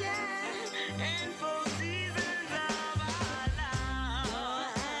broken and full seasons of our love. Your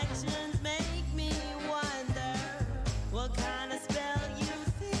actions make me wonder what kind of spell you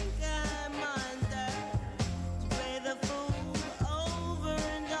think I'm under, to play the fool over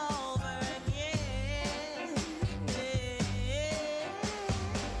and over again.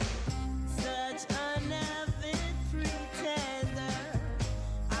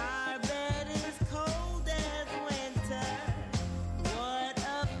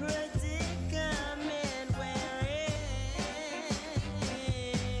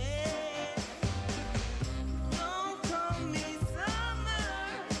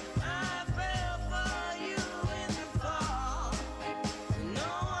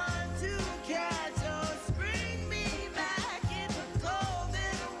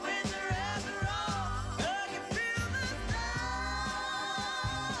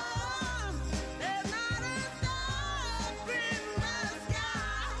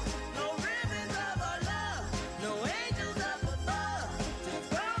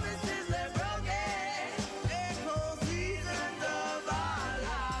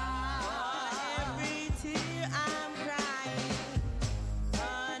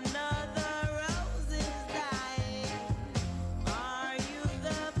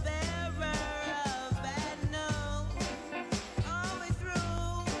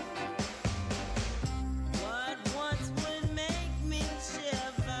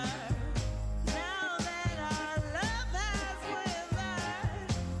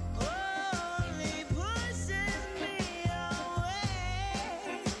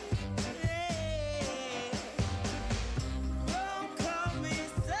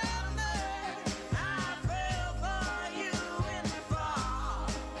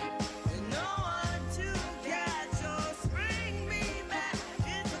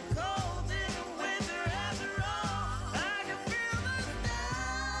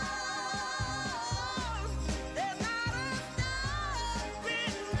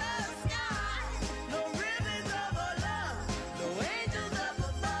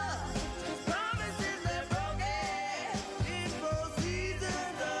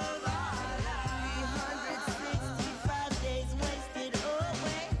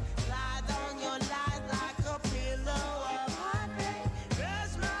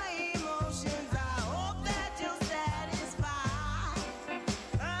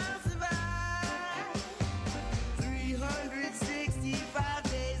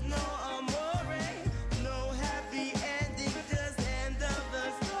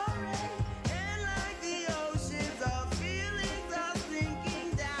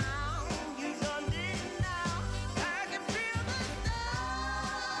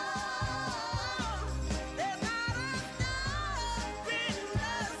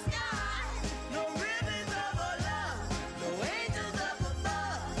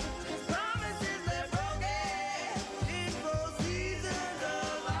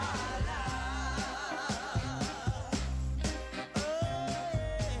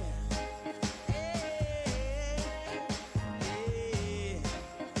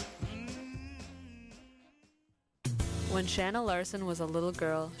 When Shanna Larson was a little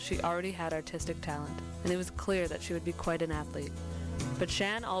girl, she already had artistic talent, and it was clear that she would be quite an athlete. But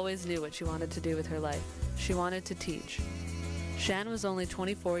Shan always knew what she wanted to do with her life. She wanted to teach. Shan was only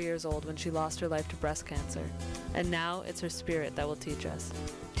 24 years old when she lost her life to breast cancer, and now it's her spirit that will teach us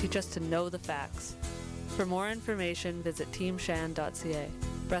to know the facts. For more information, visit teamshan.ca.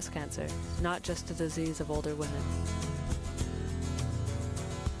 Breast cancer, not just a disease of older women.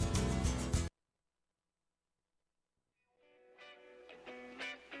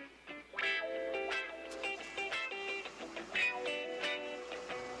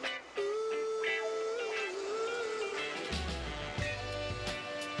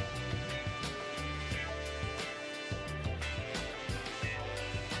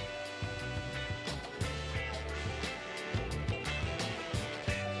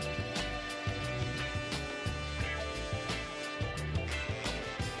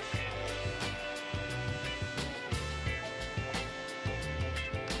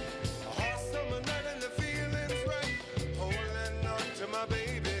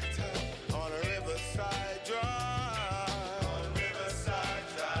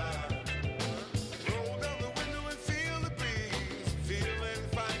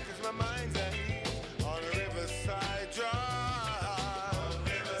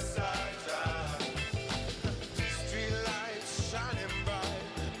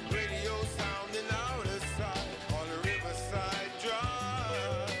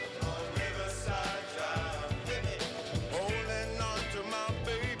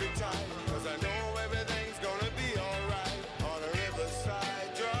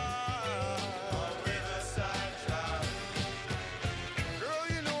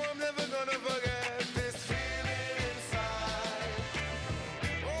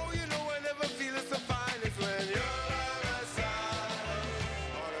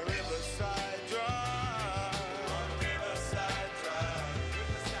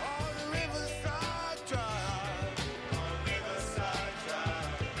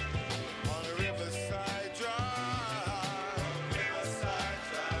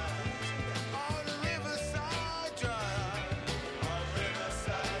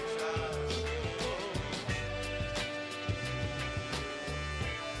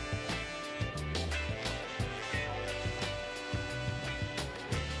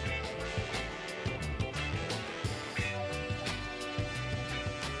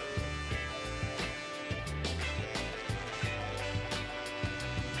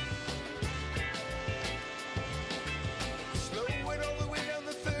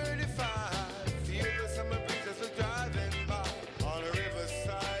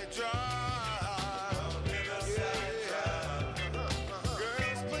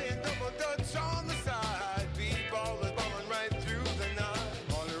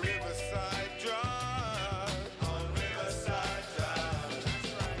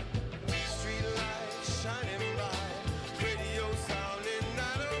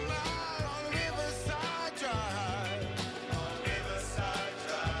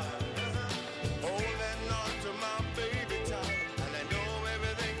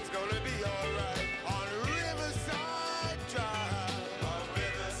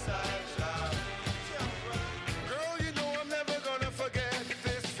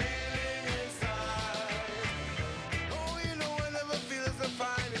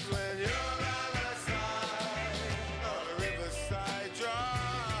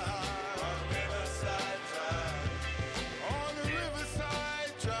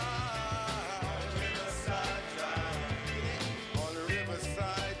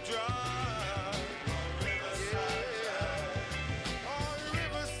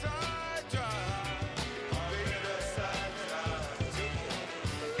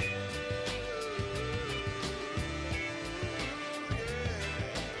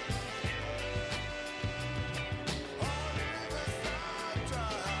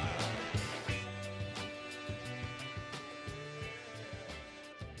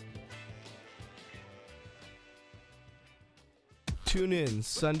 Tune in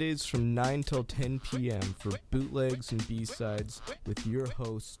Sundays from 9 till 10 p.m. for bootlegs and B-sides with your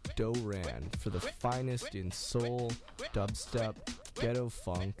host, Do Ran, for the finest in soul, dubstep, ghetto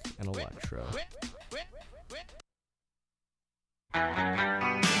funk, and electro.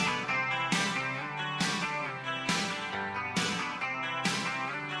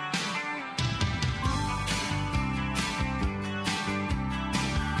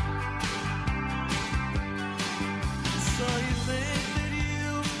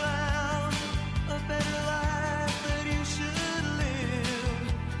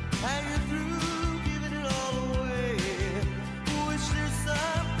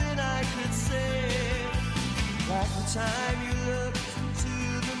 Time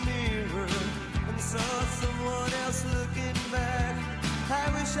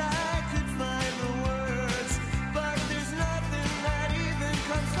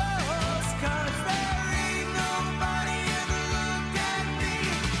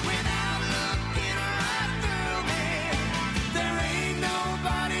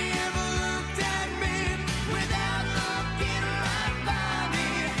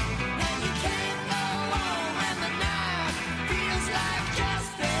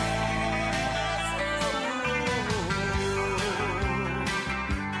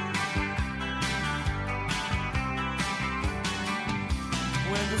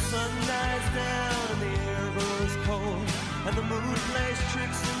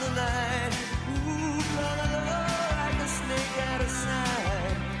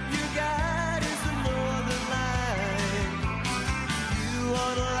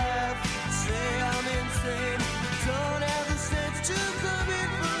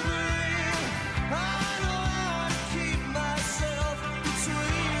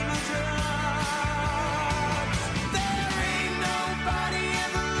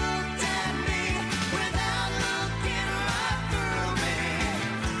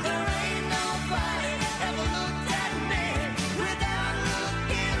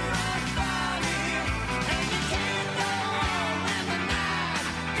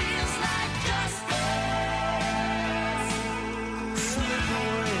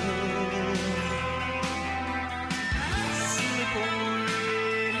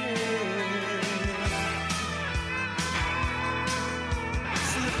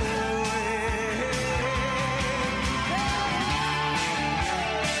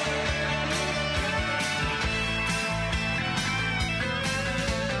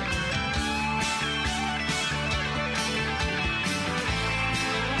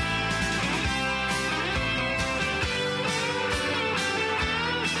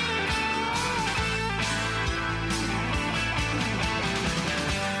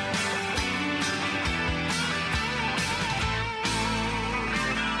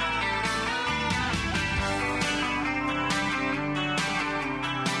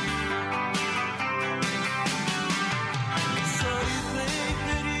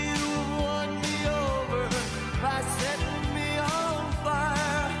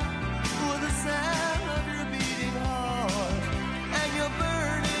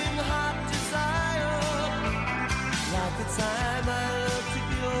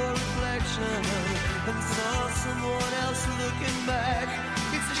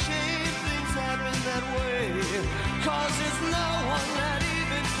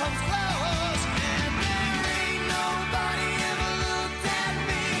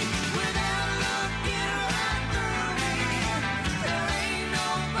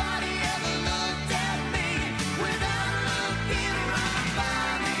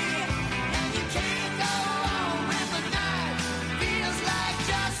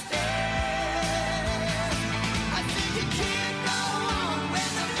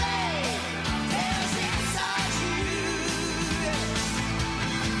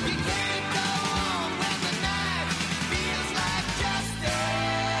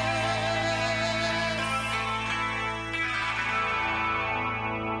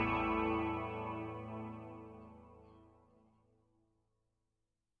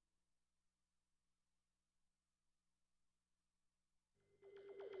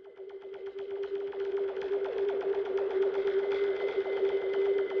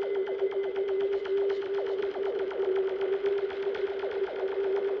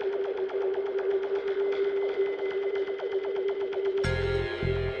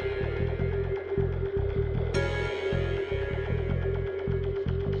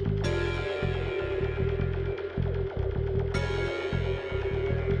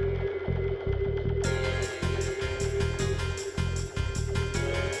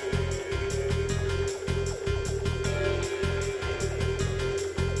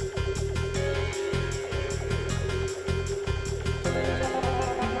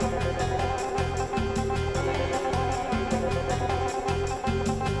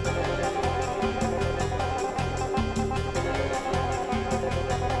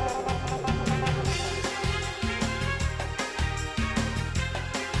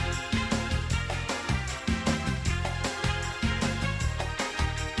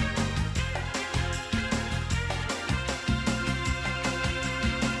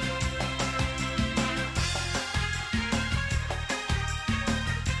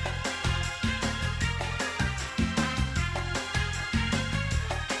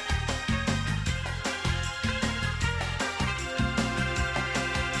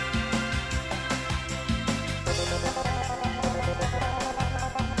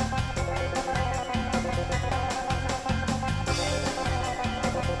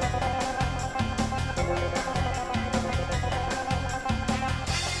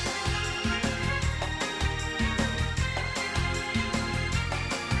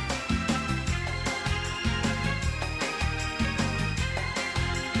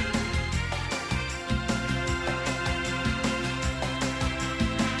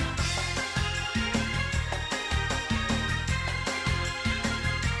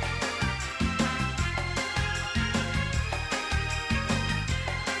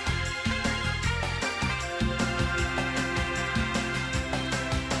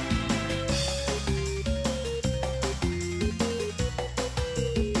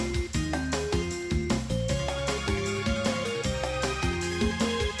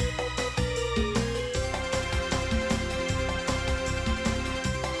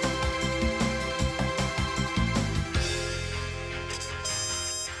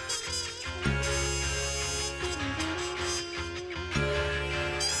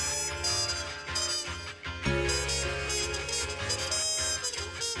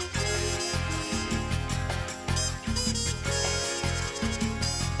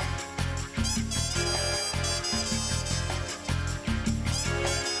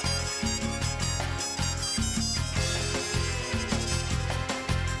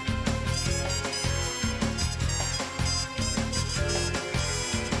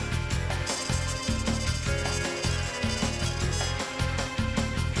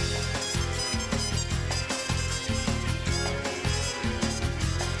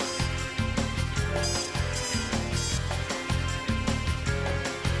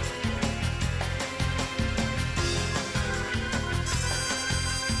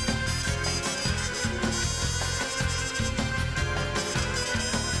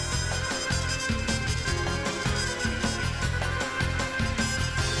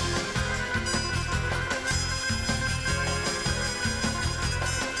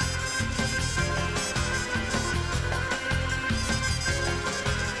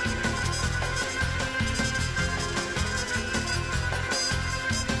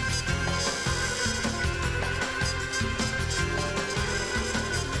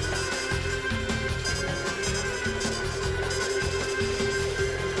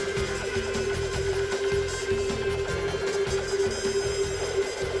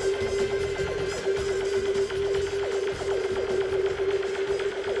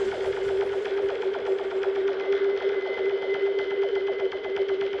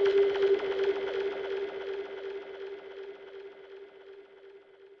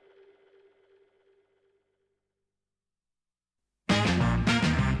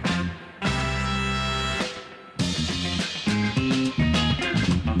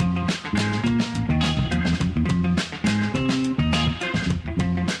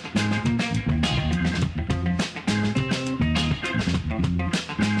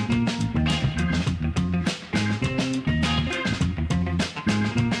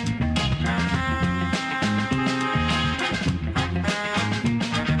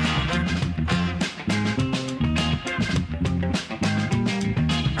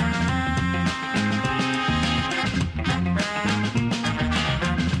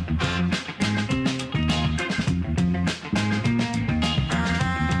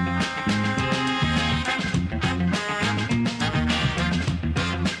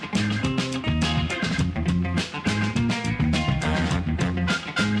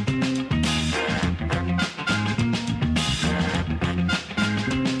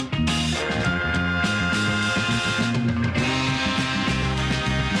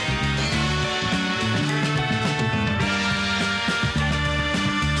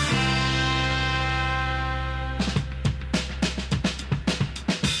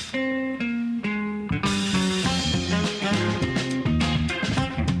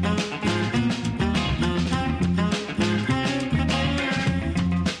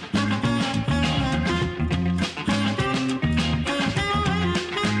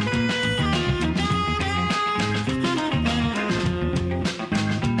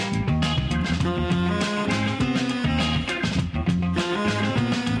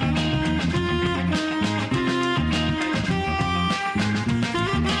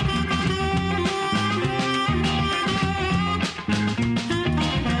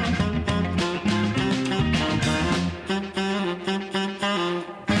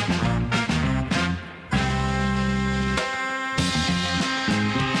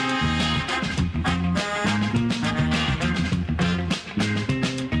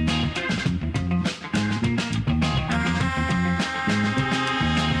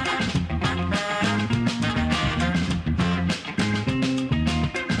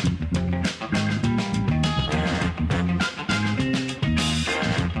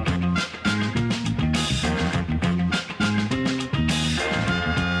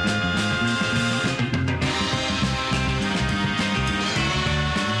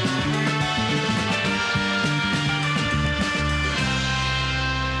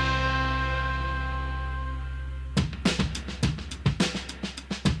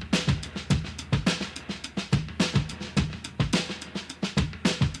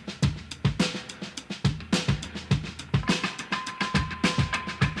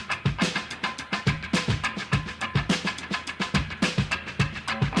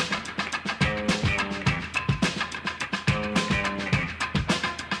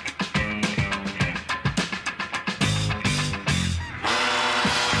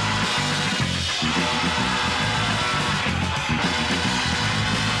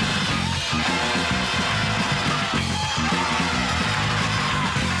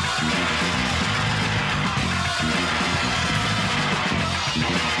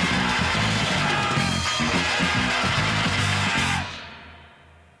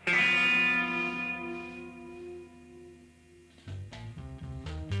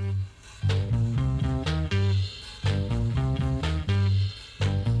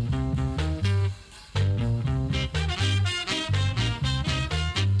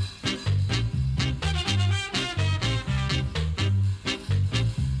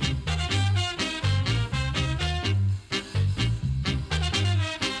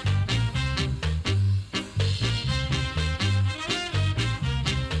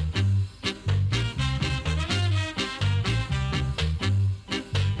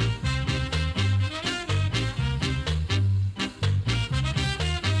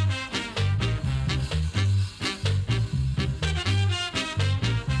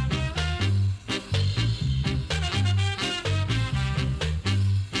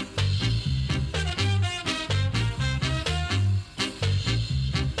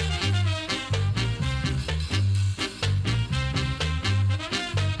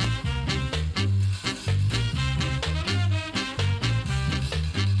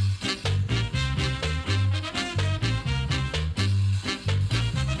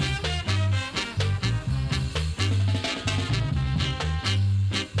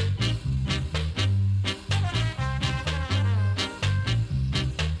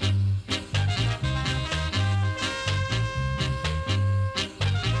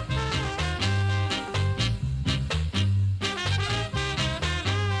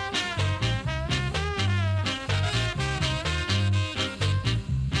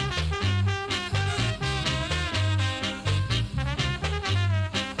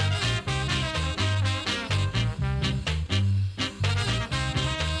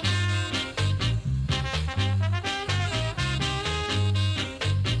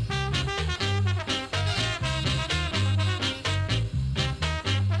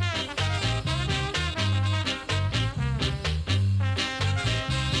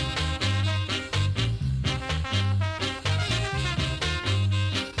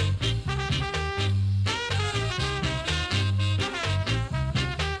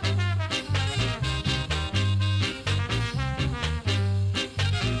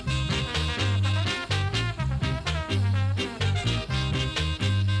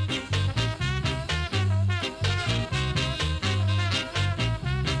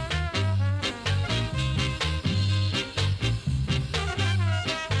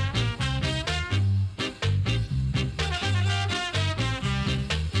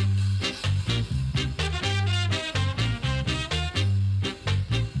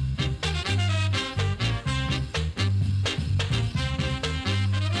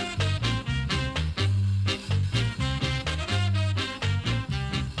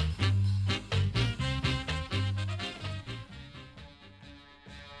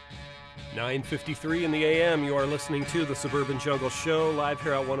 9:53 in the AM. You are listening to the Suburban Jungle Show, live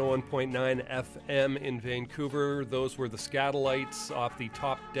here at 101.9 FM in Vancouver. Those were the Scatolites off the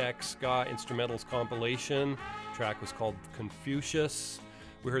Top Deck Ska Instrumentals compilation. The track was called Confucius.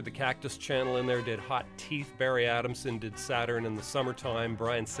 We heard the Cactus Channel in there, did Hot Teeth. Barry Adamson did Saturn in the Summertime.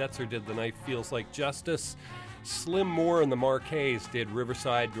 Brian Setzer did The Knife Feels Like Justice. Slim Moore and the Marquets did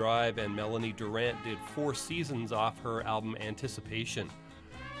Riverside Drive, and Melanie Durant did Four Seasons off her album Anticipation.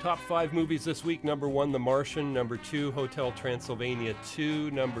 Top 5 movies this week. Number 1, The Martian. Number 2, Hotel Transylvania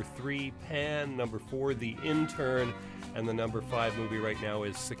 2. Number 3, Pan. Number 4, The Intern. And the number 5 movie right now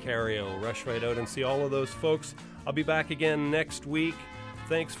is Sicario. Rush right out and see all of those, folks. I'll be back again next week.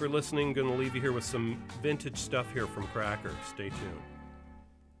 Thanks for listening. Going to leave you here with some vintage stuff here from Cracker. Stay tuned.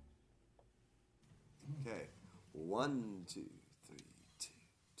 Okay. 1, 2, 3, 2,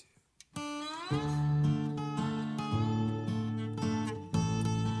 2.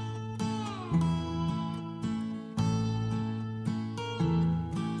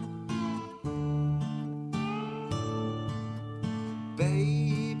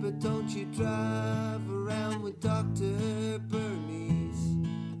 Baby, don't you drive around with Dr. Bernice.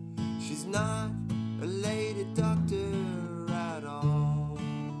 She's not a lady doctor at all.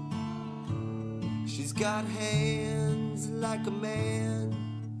 She's got hands like a man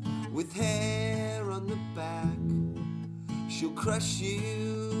with hair on the back. She'll crush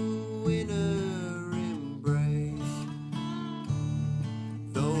you in her embrace.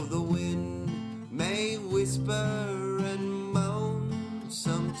 Though the wind may whisper and moan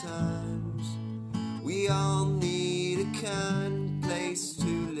sometimes, we all need a kind place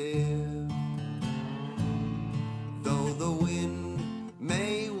to live. Though the wind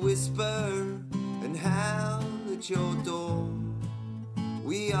may whisper and howl at your door,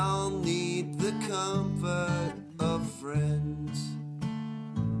 we all need the comfort of friends.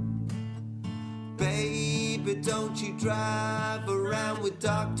 Baby, don't you drive around with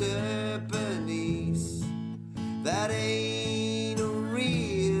Dr. Bernice. That ain't a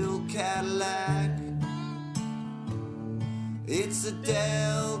real Cadillac. It's a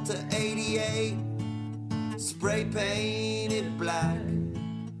Delta 88, spray painted black,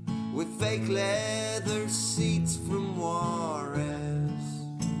 with fake leather seats from Juarez.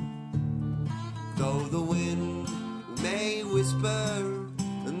 Though the wind may whisper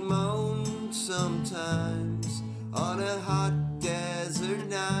and moan sometimes, on a hot desert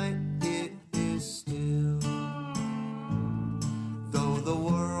night it is still. Though the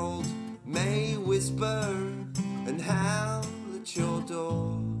world may whisper and howl at your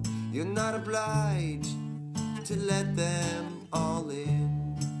door, you're not obliged to let them all in.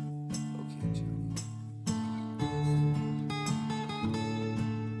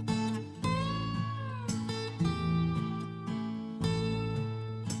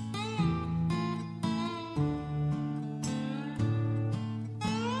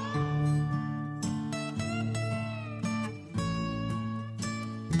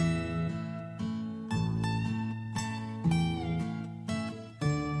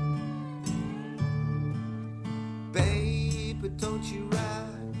 Don't you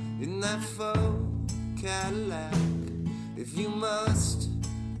ride in that faux Cadillac. If you must,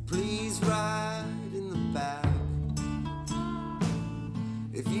 please ride in the back.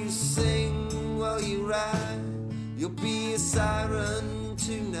 If you sing while you ride, you'll be a siren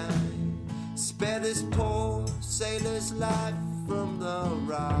tonight. Spare this poor sailor's life from the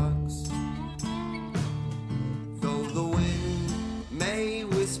rocks. Though the wind may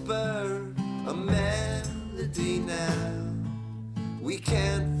whisper a melody now, we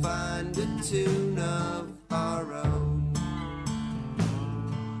can't find a tune of our own.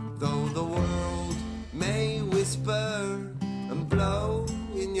 Though the world may whisper and blow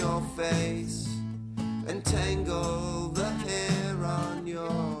in your face and tangle the hair on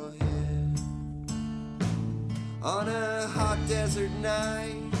your head, on a hot desert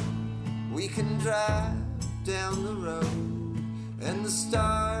night we can drive down the road and the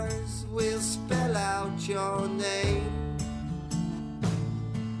stars will spell out your name.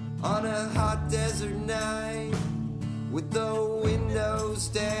 On a hot desert night, with the windows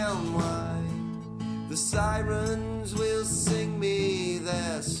down wide, the sirens will sing me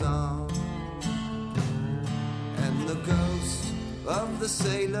their song. And the ghosts of the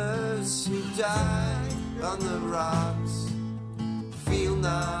sailors who died on the rocks feel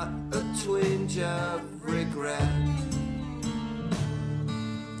not a twinge of regret.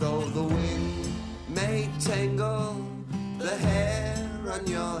 Though the wind may tangle the hair on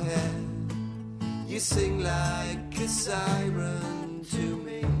your head, you sing like a siren to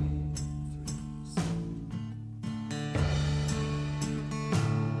me.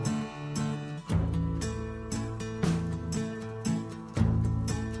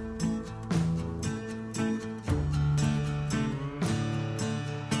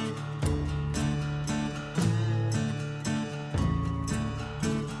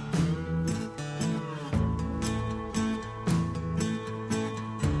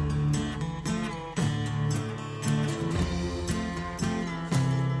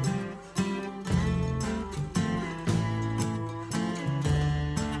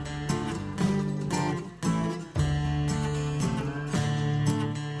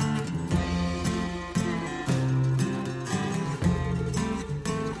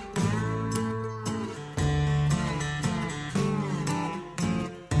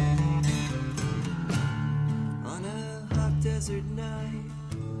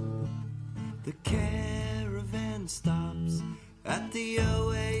 The caravan stops at the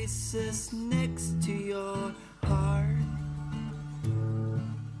oasis next to your heart.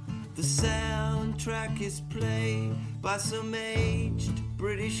 The soundtrack is played by some aged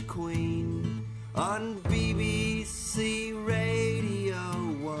British queen on BBC Radio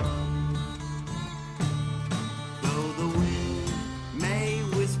 1. Though the wind may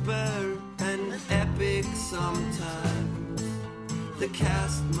whisper an epic sometimes, the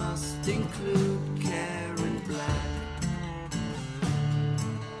cast must include Karen Black.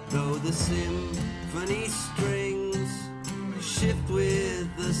 Though the symphony strings shift with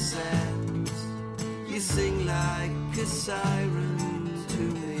the sands, you sing like a siren to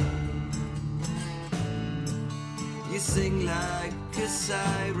me. You sing like a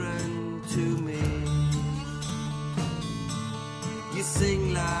siren to me. You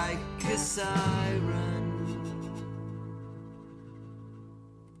sing like a siren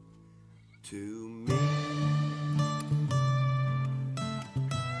to me.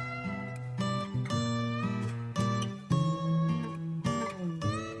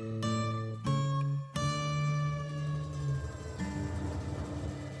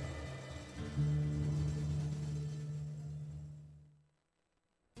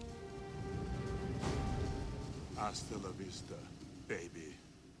 Hasta la vista, baby.